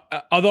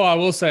I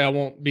will say I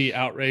won't be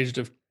outraged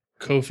if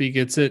Kofi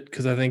gets it,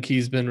 because I think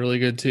he's been really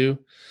good too.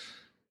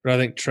 But I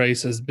think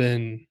Trace has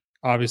been,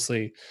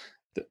 obviously,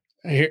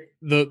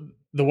 the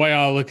way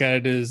I look at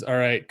it is, all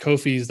right,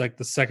 Kofi's like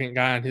the second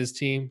guy on his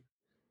team,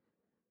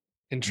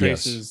 and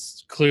Trace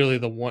is clearly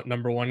the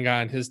number one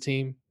guy on his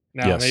team.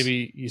 Now,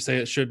 maybe you say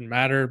it shouldn't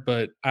matter,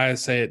 but I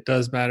say it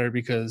does matter,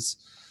 because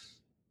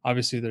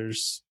obviously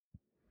there's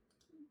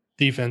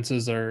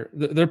defenses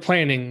they're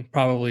planning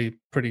probably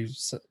pretty,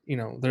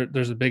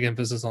 there's a big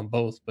emphasis on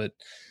both. But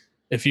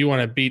if you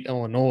want to beat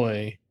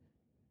Illinois,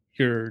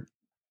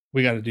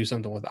 we got to do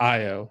something with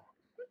Io.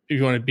 If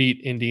you want to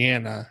beat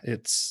Indiana,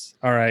 it's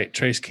all right,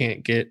 Trace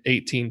can't get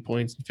 18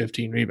 points and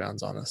 15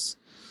 rebounds on us.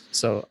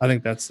 So I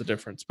think that's the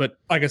difference. But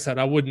like I said,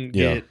 I wouldn't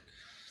have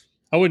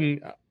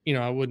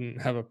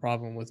a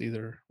problem with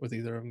either of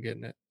them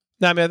getting it.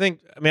 No, I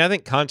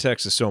think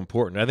context is so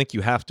important. I think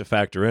you have to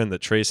factor in that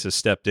Trace has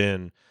stepped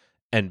in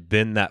and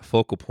been that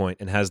focal point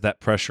and has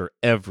that pressure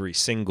every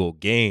single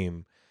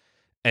game.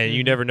 And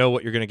you never know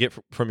what you're going to get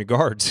from your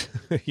guards.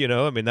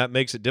 That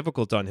makes it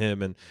difficult on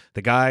him. And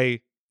the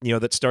guy,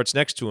 that starts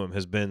next to him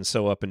has been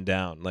so up and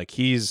down. Like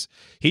he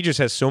just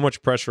has so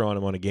much pressure on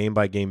him on a game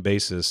by game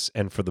basis.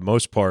 And for the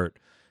most part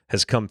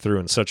has come through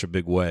in such a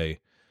big way.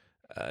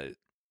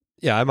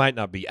 I might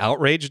not be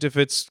outraged if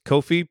it's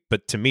Kofi,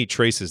 but to me,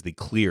 Trace is the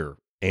clear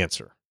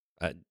answer.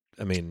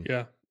 Given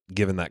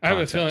that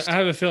context. I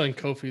have a feeling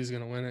Kofi is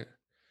going to win it.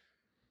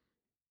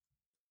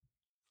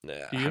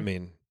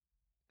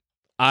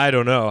 I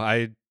don't know.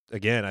 I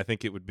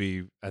think it'd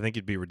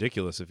be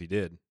ridiculous if he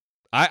did.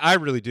 I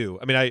really do.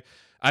 I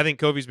think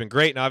Kofi's been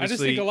great, and obviously, I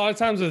just think a lot of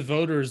times with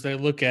voters, they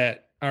look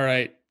at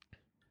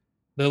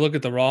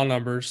the raw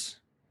numbers,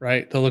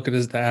 right? They'll look at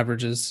the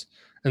averages,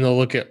 and they'll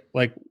look at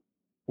like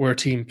where a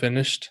team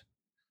finished.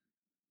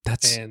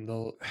 I'm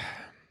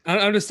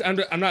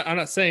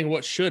not saying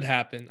what should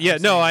happen. Yeah,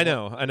 I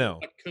know.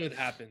 What could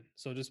happen.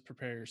 So just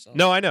prepare yourself.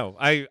 No, I know.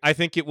 I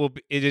think it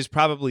is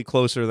probably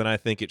closer than I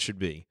think it should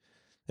be.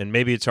 And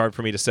maybe it's hard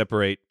for me to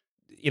separate,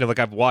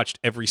 I've watched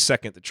every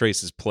second that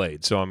Trace has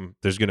played, so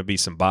there's going to be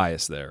some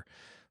bias there.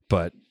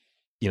 But,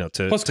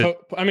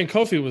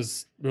 Kofi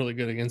was really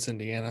good against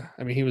Indiana.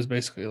 He was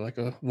basically like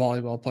a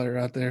volleyball player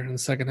out there in the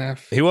second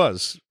half. He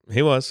was.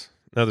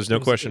 No, there's no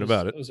question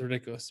about it. It was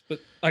ridiculous. But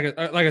like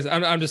I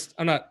said,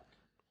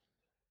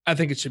 I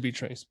think it should be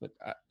Trace, but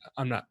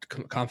I'm not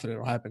confident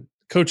it'll happen.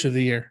 Coach of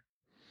the year.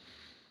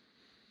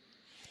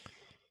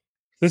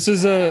 This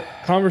is a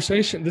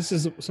conversation. This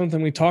is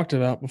something we talked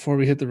about before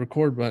we hit the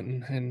record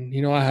button. And,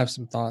 I have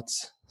some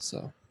thoughts.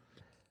 So,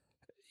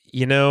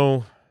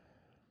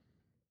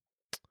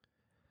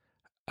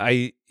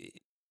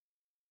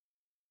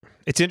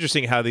 it's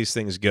interesting how these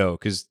things go,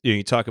 because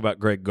you talk about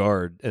Greg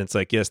Gard, and it's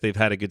like, yes, they've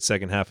had a good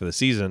second half of the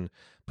season,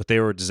 but they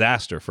were a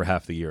disaster for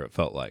half the year, it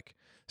felt like.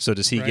 So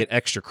does he get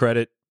extra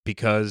credit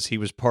because he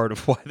was part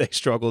of why they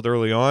struggled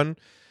early on?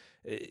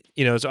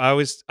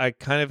 So I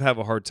kind of have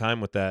a hard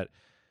time with that.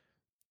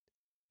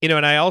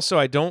 And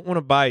I don't want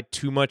to buy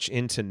too much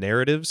into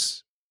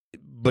narratives,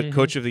 but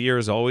Coach of the Year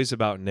is always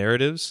about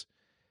narratives.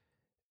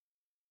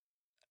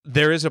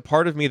 there is a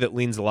part of me that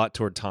leans a lot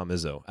toward Tom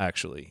Izzo,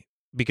 actually,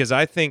 because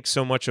I think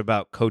so much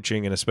about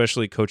coaching, and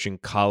especially coaching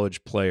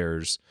college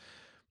players,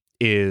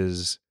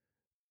 is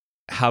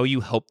how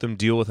you help them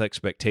deal with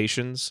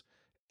expectations,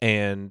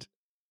 and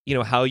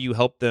how you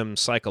help them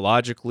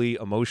psychologically,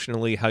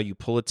 emotionally, how you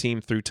pull a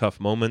team through tough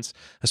moments,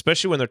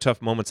 especially when they're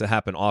tough moments that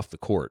happen off the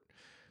court.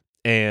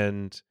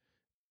 And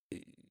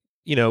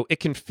it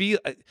can feel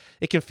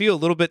a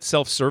little bit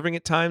self-serving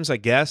at times, I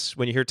guess,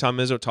 when you hear Tom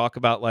Izzo talk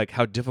about like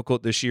how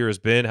difficult this year has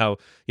been, how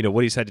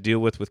what he's had to deal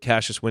with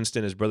Cassius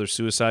Winston, his brother's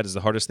suicide, is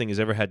the hardest thing he's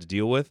ever had to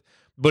deal with.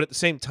 But at the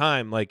same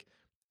time, like,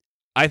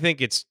 I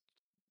think it's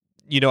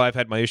I've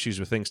had my issues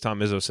with things Tom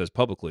Izzo says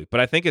publicly, but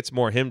I think it's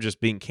more him just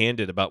being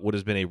candid about what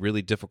has been a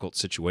really difficult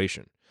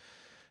situation.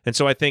 And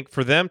so I think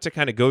for them to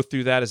kind of go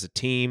through that as a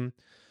team,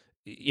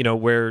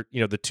 where,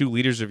 the two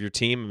leaders of your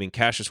team, I mean,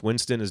 Cassius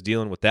Winston is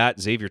dealing with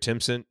that. Xavier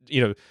Tillman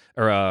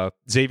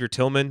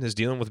is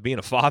dealing with being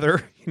a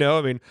father.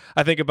 I mean,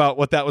 I think about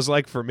what that was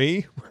like for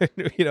me,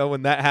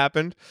 when that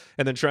happened,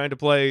 and then trying to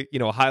play,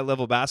 high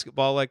level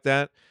basketball like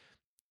that,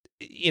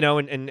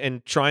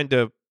 and trying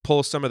to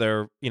pull some of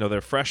their,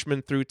 their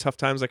freshmen through tough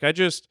times. Like,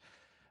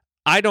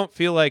 I don't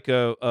feel like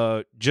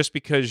just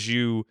because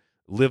you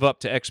live up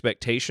to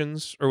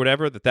expectations or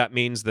whatever, that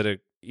means that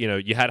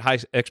you had high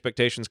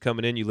expectations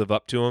coming in, you live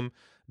up to them,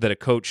 that a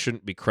coach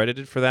shouldn't be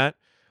credited for that.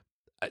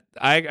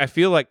 I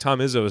feel like Tom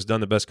Izzo has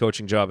done the best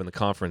coaching job in the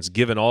conference,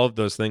 given all of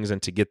those things,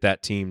 and to get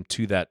that team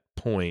to that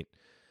point.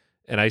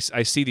 And I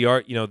see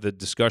the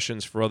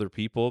discussions for other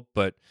people,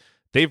 but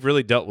they've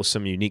really dealt with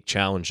some unique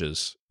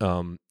challenges.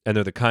 And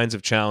they're the kinds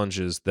of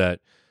challenges that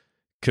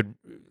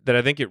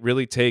I think it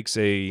really takes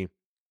a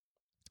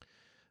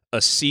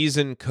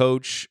seasoned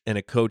coach and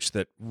a coach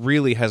that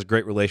really has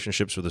great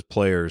relationships with his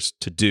players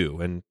to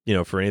do. And,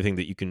 for anything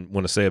that you can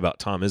want to say about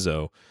Tom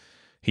Izzo,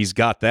 he's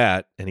got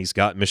that, and he's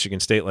got Michigan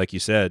State, like you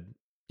said,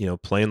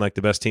 playing like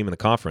the best team in the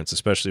conference,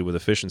 especially with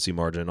efficiency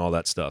margin and all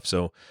that stuff.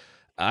 So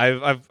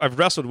I've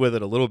wrestled with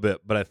it a little bit,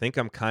 but I think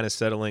I'm kind of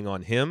settling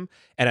on him.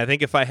 And I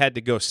think if I had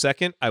to go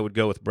second, I would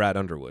go with Brad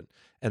Underwood.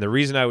 And the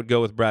reason I would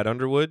go with Brad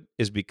Underwood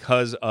is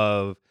because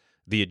of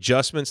the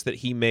adjustments that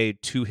he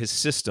made to his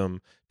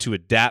system to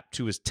adapt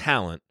to his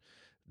talent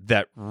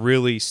that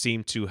really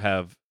seem to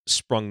have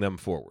sprung them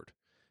forward.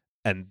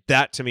 And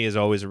that, to me, is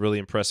always a really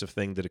impressive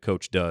thing that a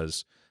coach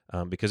does,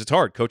 because it's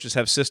hard. Coaches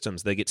have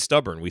systems. They get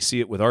stubborn. We see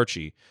it with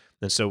Archie.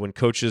 And so when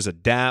coaches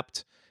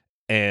adapt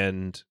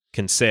and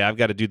can say, I've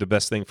got to do the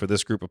best thing for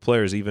this group of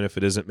players, even if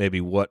it isn't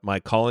maybe what my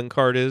calling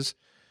card is,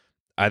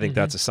 I think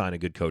that's a sign of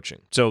good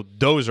coaching. So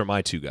those are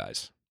my two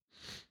guys.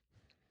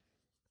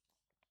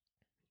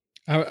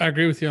 I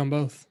agree with you on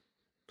both.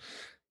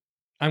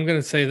 I'm going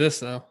to say this,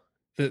 though.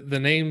 The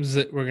names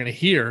that we're going to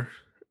hear,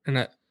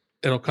 and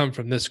it'll come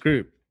from this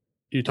group.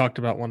 You talked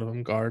about one of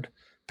them, guard.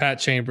 Pat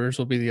Chambers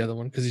will be the other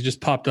one, because he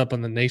just popped up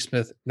on the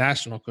Naismith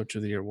National Coach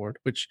of the Year award,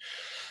 which,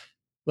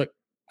 look,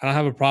 I don't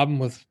have a problem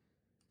with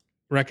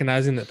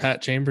recognizing that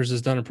Pat Chambers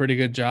has done a pretty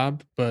good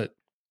job, but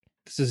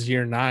this is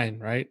year 9,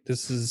 right?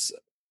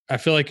 I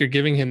feel like you're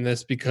giving him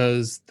this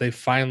because they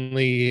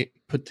finally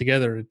put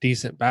together a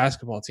decent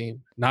basketball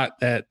team, not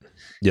that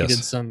he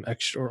did some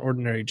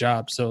extraordinary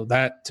job. So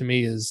that, to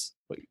me, is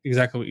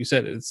exactly what you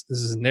said. This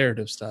is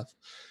narrative stuff.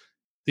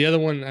 The other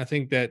one, I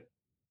think that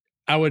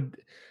I would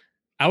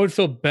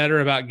feel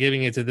better about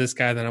giving it to this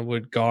guy than I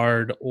would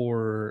guard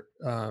or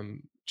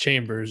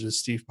Chambers, is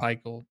Steve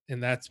Pikiell.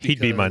 And that's because he'd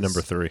be my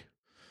number 3.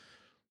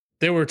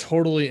 They were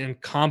totally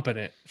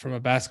incompetent from a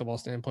basketball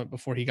standpoint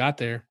before he got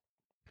there.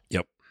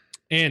 Yep.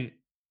 And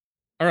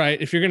all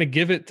right, if you're going to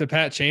give it to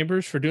Pat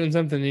Chambers for doing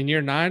something in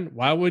year 9,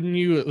 why wouldn't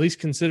you at least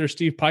consider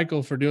Steve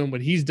Pikiell for doing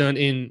what he's done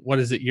in, what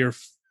is it, year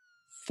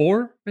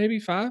 4, maybe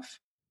 5?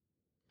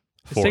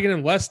 4. It's taken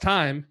him less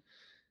time,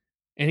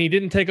 and he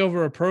didn't take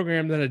over a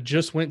program that had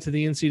just went to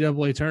the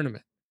NCAA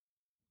tournament.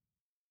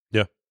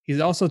 Yeah. He's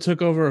also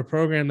took over a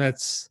program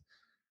that's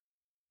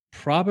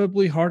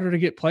probably harder to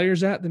get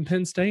players at than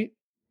Penn State.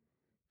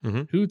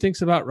 Who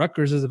thinks about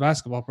Rutgers as a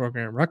basketball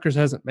program? Rutgers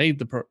hasn't made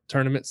the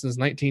tournament since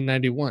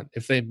 1991.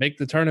 If they make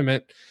the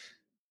tournament,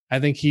 I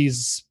think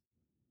he's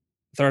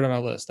third on my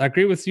list. I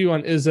agree with you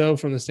on Izzo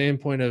from the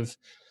standpoint of,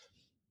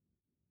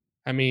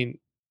 I mean,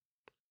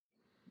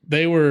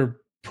 they were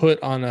put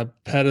on a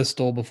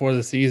pedestal before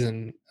the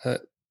season.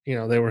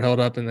 They were held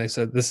up and they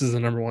said, this is the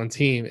number 1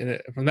 team.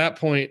 And from that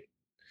point,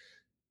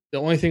 the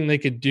only thing they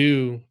could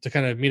do to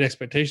kind of meet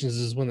expectations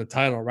is win the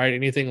title, right?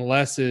 Anything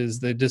less is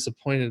their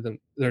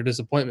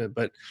disappointment.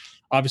 But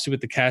obviously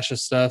with the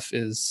Cassius stuff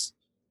is,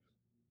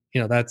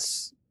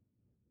 that's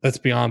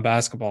beyond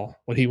basketball,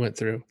 what he went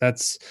through.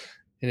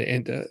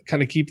 And to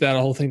kind of keep that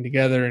whole thing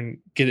together and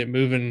get it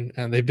moving.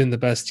 And they've been the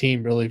best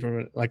team really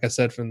from, like I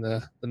said, from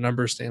the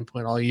numbers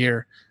standpoint all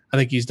year. I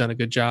think he's done a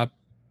good job.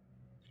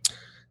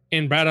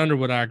 And Brad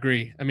Underwood, I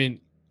agree. I mean,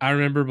 I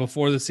remember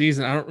before the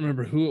season, I don't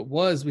remember who it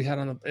was we had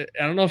on I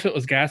don't know if it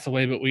was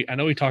Gasaway, but I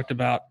know we talked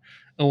about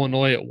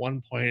Illinois at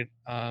one point.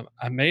 I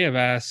may have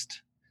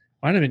asked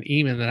might have been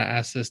Eamon that I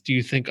asked this. Do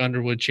you think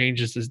Underwood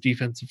changes his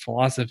defensive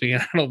philosophy?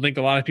 And I don't think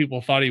a lot of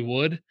people thought he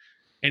would,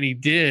 and he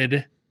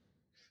did,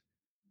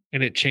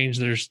 and it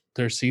changed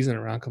their season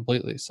around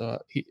completely. So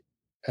he,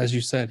 as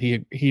you said,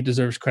 he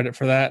deserves credit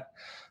for that.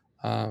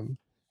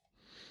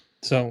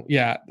 So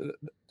yeah,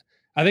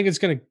 I think it's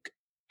gonna.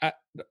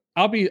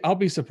 I'll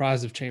be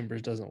surprised if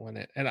Chambers doesn't win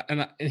it,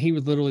 and he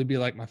would literally be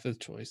like my 5th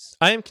choice.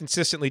 I am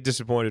consistently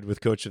disappointed with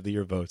Coach of the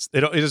Year votes.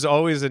 It is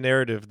always a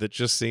narrative that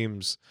just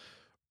seems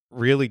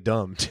really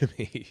dumb to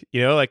me.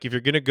 Like if you're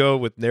gonna go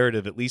with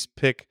narrative, at least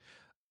pick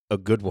a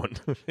good one.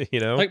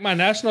 Like my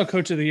national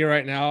Coach of the Year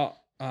right now,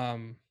 I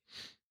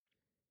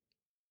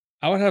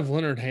would have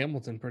Leonard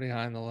Hamilton pretty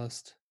high on the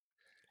list.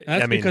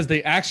 And that's because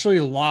they actually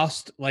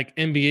lost like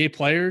NBA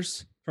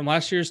players from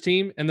last year's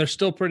team, and they're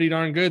still pretty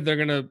darn good. They're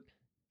gonna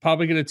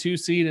probably get a 2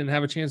 seed and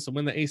have a chance to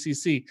win the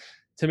ACC.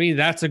 To me,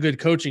 that's a good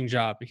coaching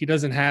job. He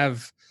doesn't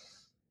have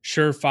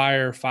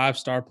surefire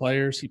 5-star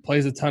players. He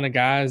plays a ton of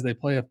guys. They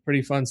play a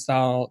pretty fun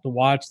style to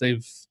watch.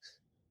 They've,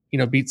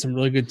 beat some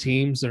really good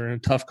teams. They're in a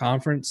tough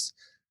conference.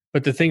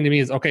 But the thing to me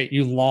is, okay,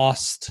 you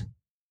lost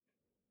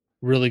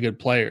really good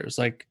players.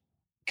 Like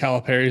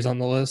Calipari's on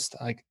the list.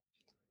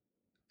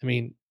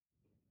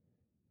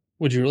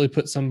 Would you really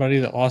put somebody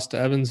that lost to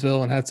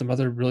Evansville and had some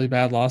other really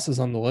bad losses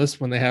on the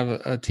list when they have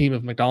a team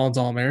of McDonald's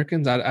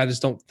All-Americans? I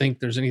just don't think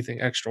there's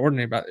anything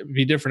extraordinary about it. It'd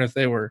be different if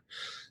they were,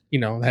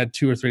 had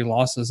 2 or 3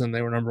 losses and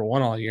they were number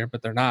 1 all year,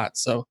 but they're not.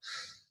 So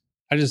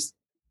I guess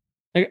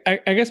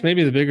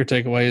maybe the bigger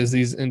takeaway is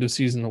these end of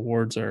season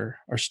awards are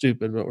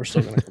stupid, but we're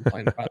still going to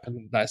complain about them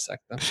and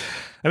dissect them.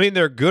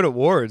 They're good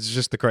awards.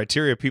 Just the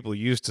criteria people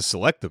use to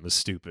select them is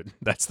stupid.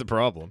 That's the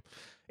problem.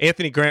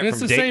 Anthony Grant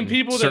from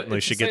Dayton certainly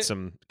should get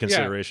some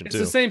consideration too.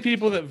 It's the same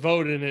people that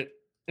vote in it,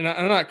 and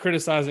I'm not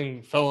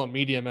criticizing fellow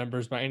media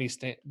members by any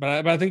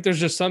but I think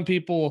there's just some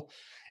people.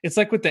 It's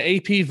like with the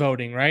AP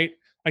voting, right?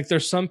 Like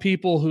there's some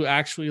people who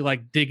actually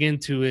like dig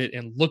into it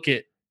and look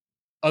at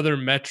other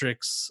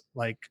metrics.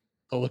 Like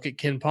they'll look at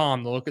Ken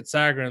Palm, they'll look at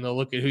Sagarin, they'll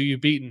look at who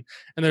you've beaten,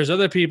 and there's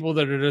other people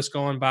that are just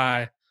going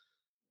by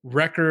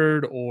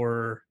record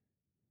or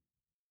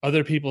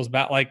other people's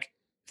like.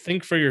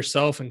 Think for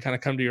yourself and kind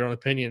of come to your own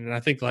opinion. And I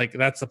think like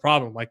that's the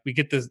problem. Like we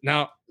get this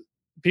now,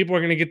 people are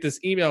going to get this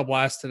email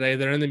blast today.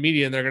 They're in the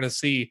media and they're going to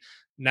see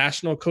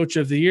National Coach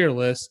of the Year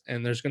list,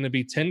 and there's going to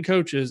be 10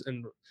 coaches,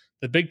 and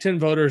the Big Ten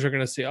voters are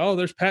going to see, oh,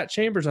 there's Pat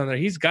Chambers on there.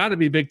 He's got to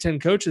be Big Ten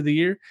Coach of the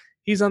Year.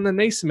 He's on the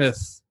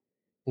Naismith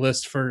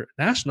list for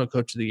National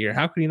Coach of the Year.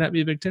 How could he not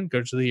be a Big Ten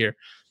Coach of the Year?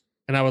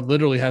 And I would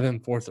literally have him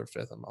 4th or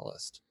 5th on my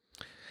list.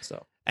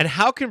 So, and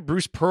how can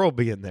Bruce Pearl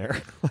be in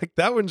there? Like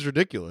that one's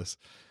ridiculous.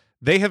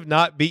 They have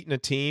not beaten a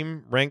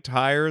team ranked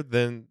higher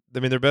than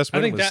their best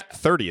win was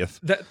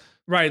 30th.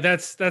 Right.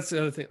 That's the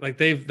other thing. Like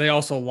they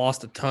also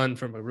lost a ton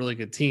from a really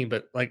good team,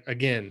 but like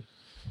again,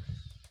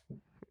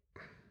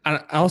 I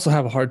also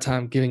have a hard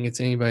time giving it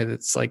to anybody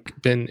that's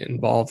like been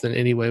involved in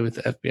any way with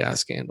the FBI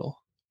scandal,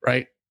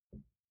 right?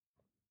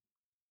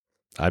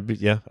 I'd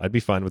be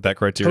fine with that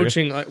criteria.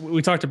 Coaching, like,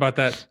 we talked about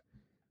that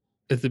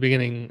at the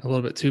beginning a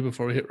little bit too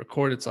before we hit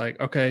record. It's like,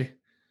 okay,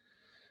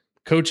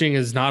 coaching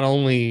is not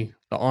only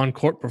the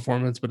on-court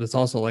performance, but it's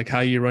also like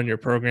how you run your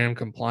program,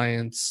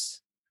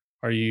 compliance.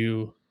 Are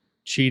you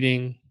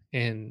cheating?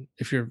 And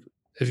if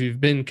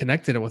you've been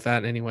connected with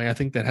that in any way, I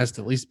think that has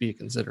to at least be a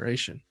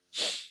consideration.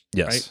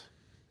 Yes. Right?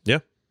 Yeah.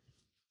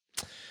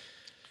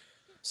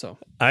 So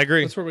I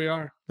agree. That's where we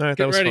are. All right,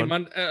 Get that was ready.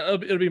 fun.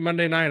 It'll be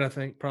Monday night, I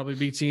think. Probably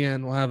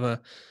BTN. We'll have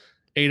a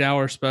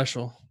 8-hour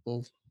special.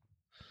 We'll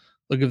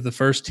give the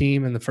first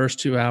team in the first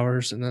 2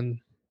 hours, and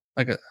then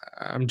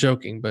I'm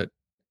joking, but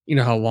you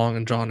know how long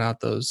and drawn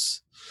out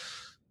those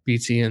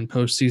BTN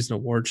postseason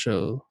award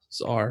shows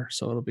are,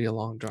 so it'll be a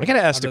long draw. I got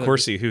to ask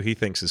DeCourcy who he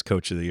thinks is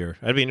Coach of the Year.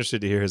 I'd be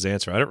interested to hear his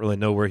answer. I don't really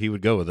know where he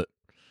would go with it.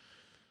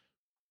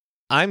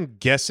 I'm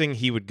guessing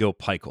he would go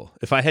Peichel.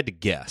 If I had to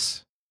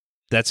guess,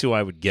 that's who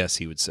I would guess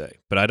he would say,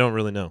 but I don't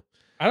really know.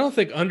 I don't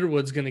think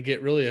Underwood's going to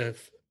get really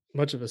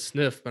much of a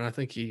sniff, but I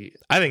think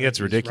that's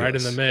ridiculous. Right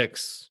in the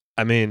mix.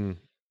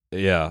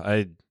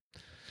 Yeah,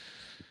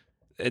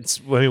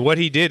 what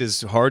he did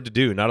is hard to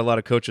do. Not a lot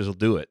of coaches will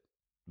do it,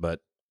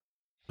 but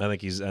I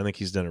think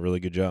he's done a really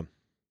good job.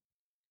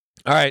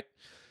 All right.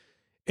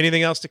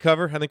 Anything else to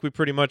cover? I think we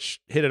pretty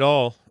much hit it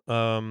all.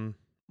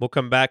 We'll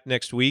come back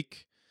next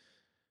week.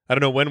 I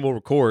don't know when we'll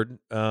record,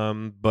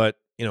 but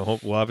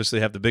we'll obviously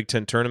have the Big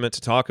Ten tournament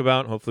to talk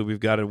about. Hopefully we've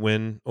got a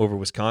win over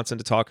Wisconsin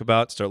to talk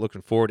about. Start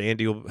looking forward.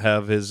 Andy will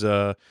have his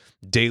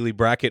daily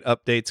bracket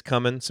updates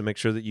coming, so make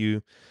sure that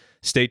you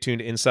stay tuned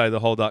to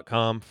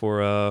InsideTheHall.com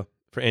for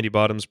Andy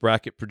Bottom's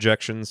bracket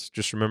projections.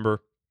 Just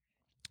remember,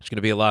 there's going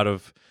to be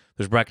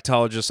there's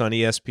bracketologists on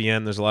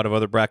ESPN. There's a lot of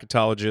other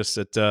bracketologists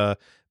at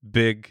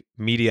big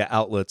media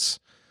outlets.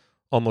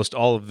 Almost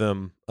all of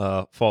them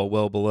fall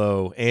well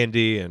below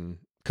Andy and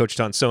Coach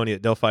Tonsoni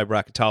at Delphi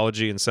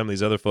Bracketology and some of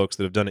these other folks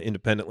that have done it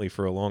independently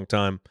for a long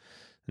time.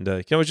 And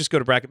you can always just go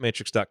to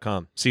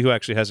bracketmatrix.com, see who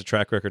actually has a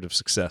track record of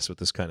success with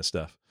this kind of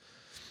stuff.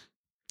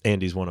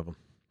 Andy's one of them.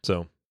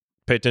 So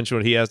pay attention to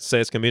what he has to say.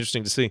 It's going to be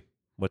interesting to see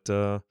what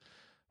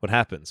what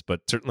happens.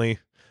 But certainly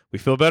we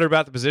feel better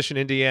about the position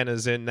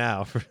Indiana's in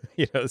now.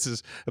 This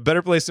is a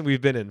better place than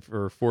we've been in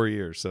for 4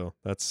 years. So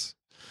that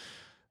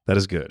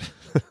is good.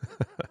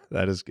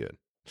 That is good.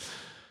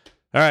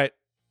 All right.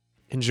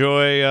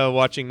 Enjoy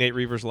watching Nate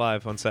Reavers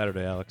live on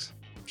Saturday, Alex.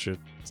 I'm sure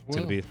it's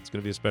gonna be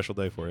a special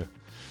day for you.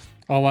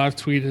 I'll live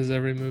tweet his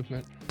every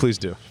movement. Please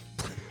do.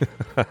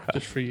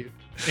 Just for you.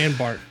 And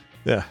Bart.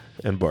 Yeah,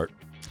 and Bart.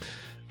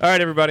 All right,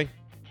 everybody.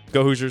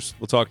 Go Hoosiers.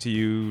 We'll talk to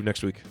you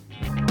next week.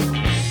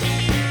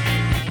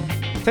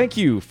 Thank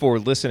you for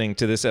listening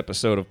to this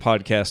episode of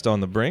Podcast on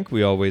the Brink.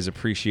 We always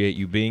appreciate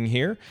you being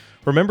here.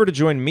 Remember to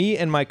join me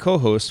and my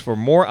co-hosts for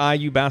more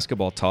IU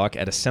basketball talk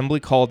at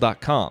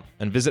assemblycall.com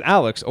and visit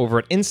Alex over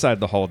at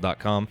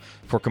insidethehall.com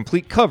for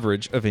complete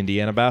coverage of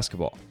Indiana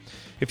basketball.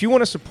 If you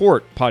want to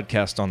support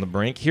Podcast on the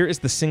Brink, here is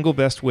the single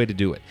best way to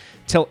do it.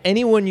 Tell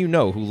anyone you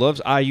know who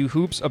loves IU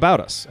hoops about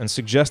us and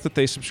suggest that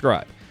they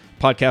subscribe.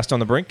 Podcast on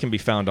the Brink can be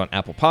found on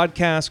Apple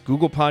Podcasts,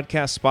 Google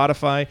Podcasts,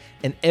 Spotify,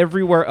 and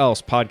everywhere else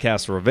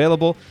podcasts are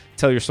available.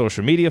 Tell your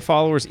social media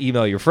followers,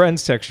 email your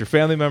friends, text your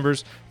family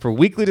members. For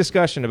weekly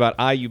discussion about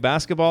IU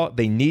basketball,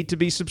 they need to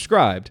be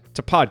subscribed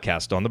to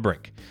Podcast on the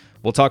Brink.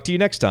 We'll talk to you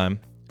next time.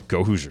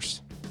 Go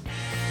Hoosiers.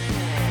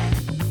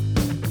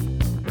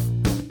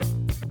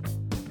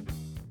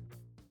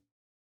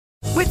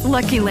 With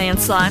Lucky Land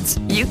Slots,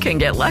 you can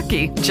get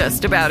lucky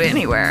just about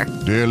anywhere.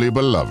 Dearly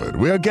beloved,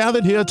 we are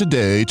gathered here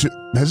today to...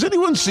 Has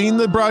anyone seen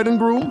the bride and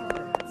groom?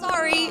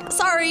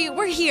 Sorry,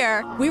 we're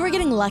here. We were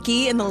getting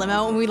lucky in the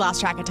limo and we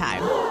lost track of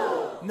time.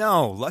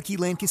 No, Lucky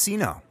Land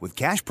Casino, with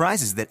cash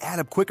prizes that add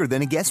up quicker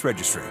than a guest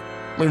registry.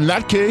 In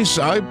that case,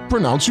 I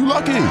pronounce you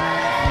lucky.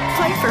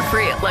 Play for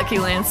free at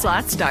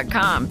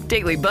LuckyLandSlots.com.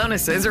 Daily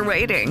bonuses are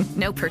waiting.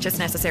 No purchase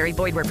necessary.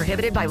 Void where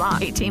prohibited by law.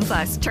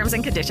 18+. Terms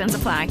and conditions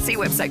apply. See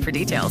website for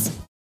details.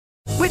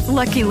 With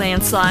Lucky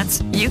Land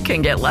Slots, you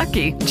can get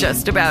lucky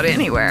just about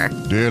anywhere.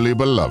 Dearly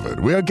beloved,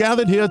 we are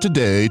gathered here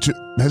today to...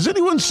 Has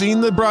anyone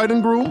seen the bride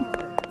and groom?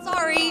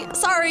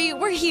 Sorry,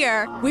 we're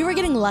here. We were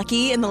getting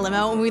lucky in the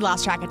limo and we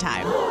lost track of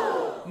time.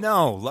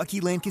 No,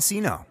 Lucky Land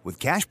Casino, with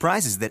cash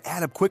prizes that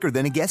add up quicker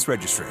than a guest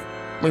registry.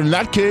 In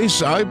that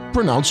case, I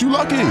pronounce you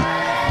lucky.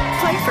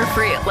 Play for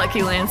free at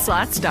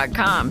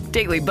LuckyLandSlots.com.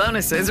 Daily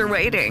bonuses are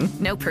waiting.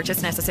 No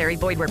purchase necessary.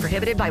 Void where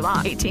prohibited by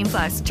law.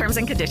 18+. Terms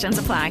and conditions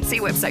apply. See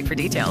website for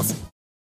details.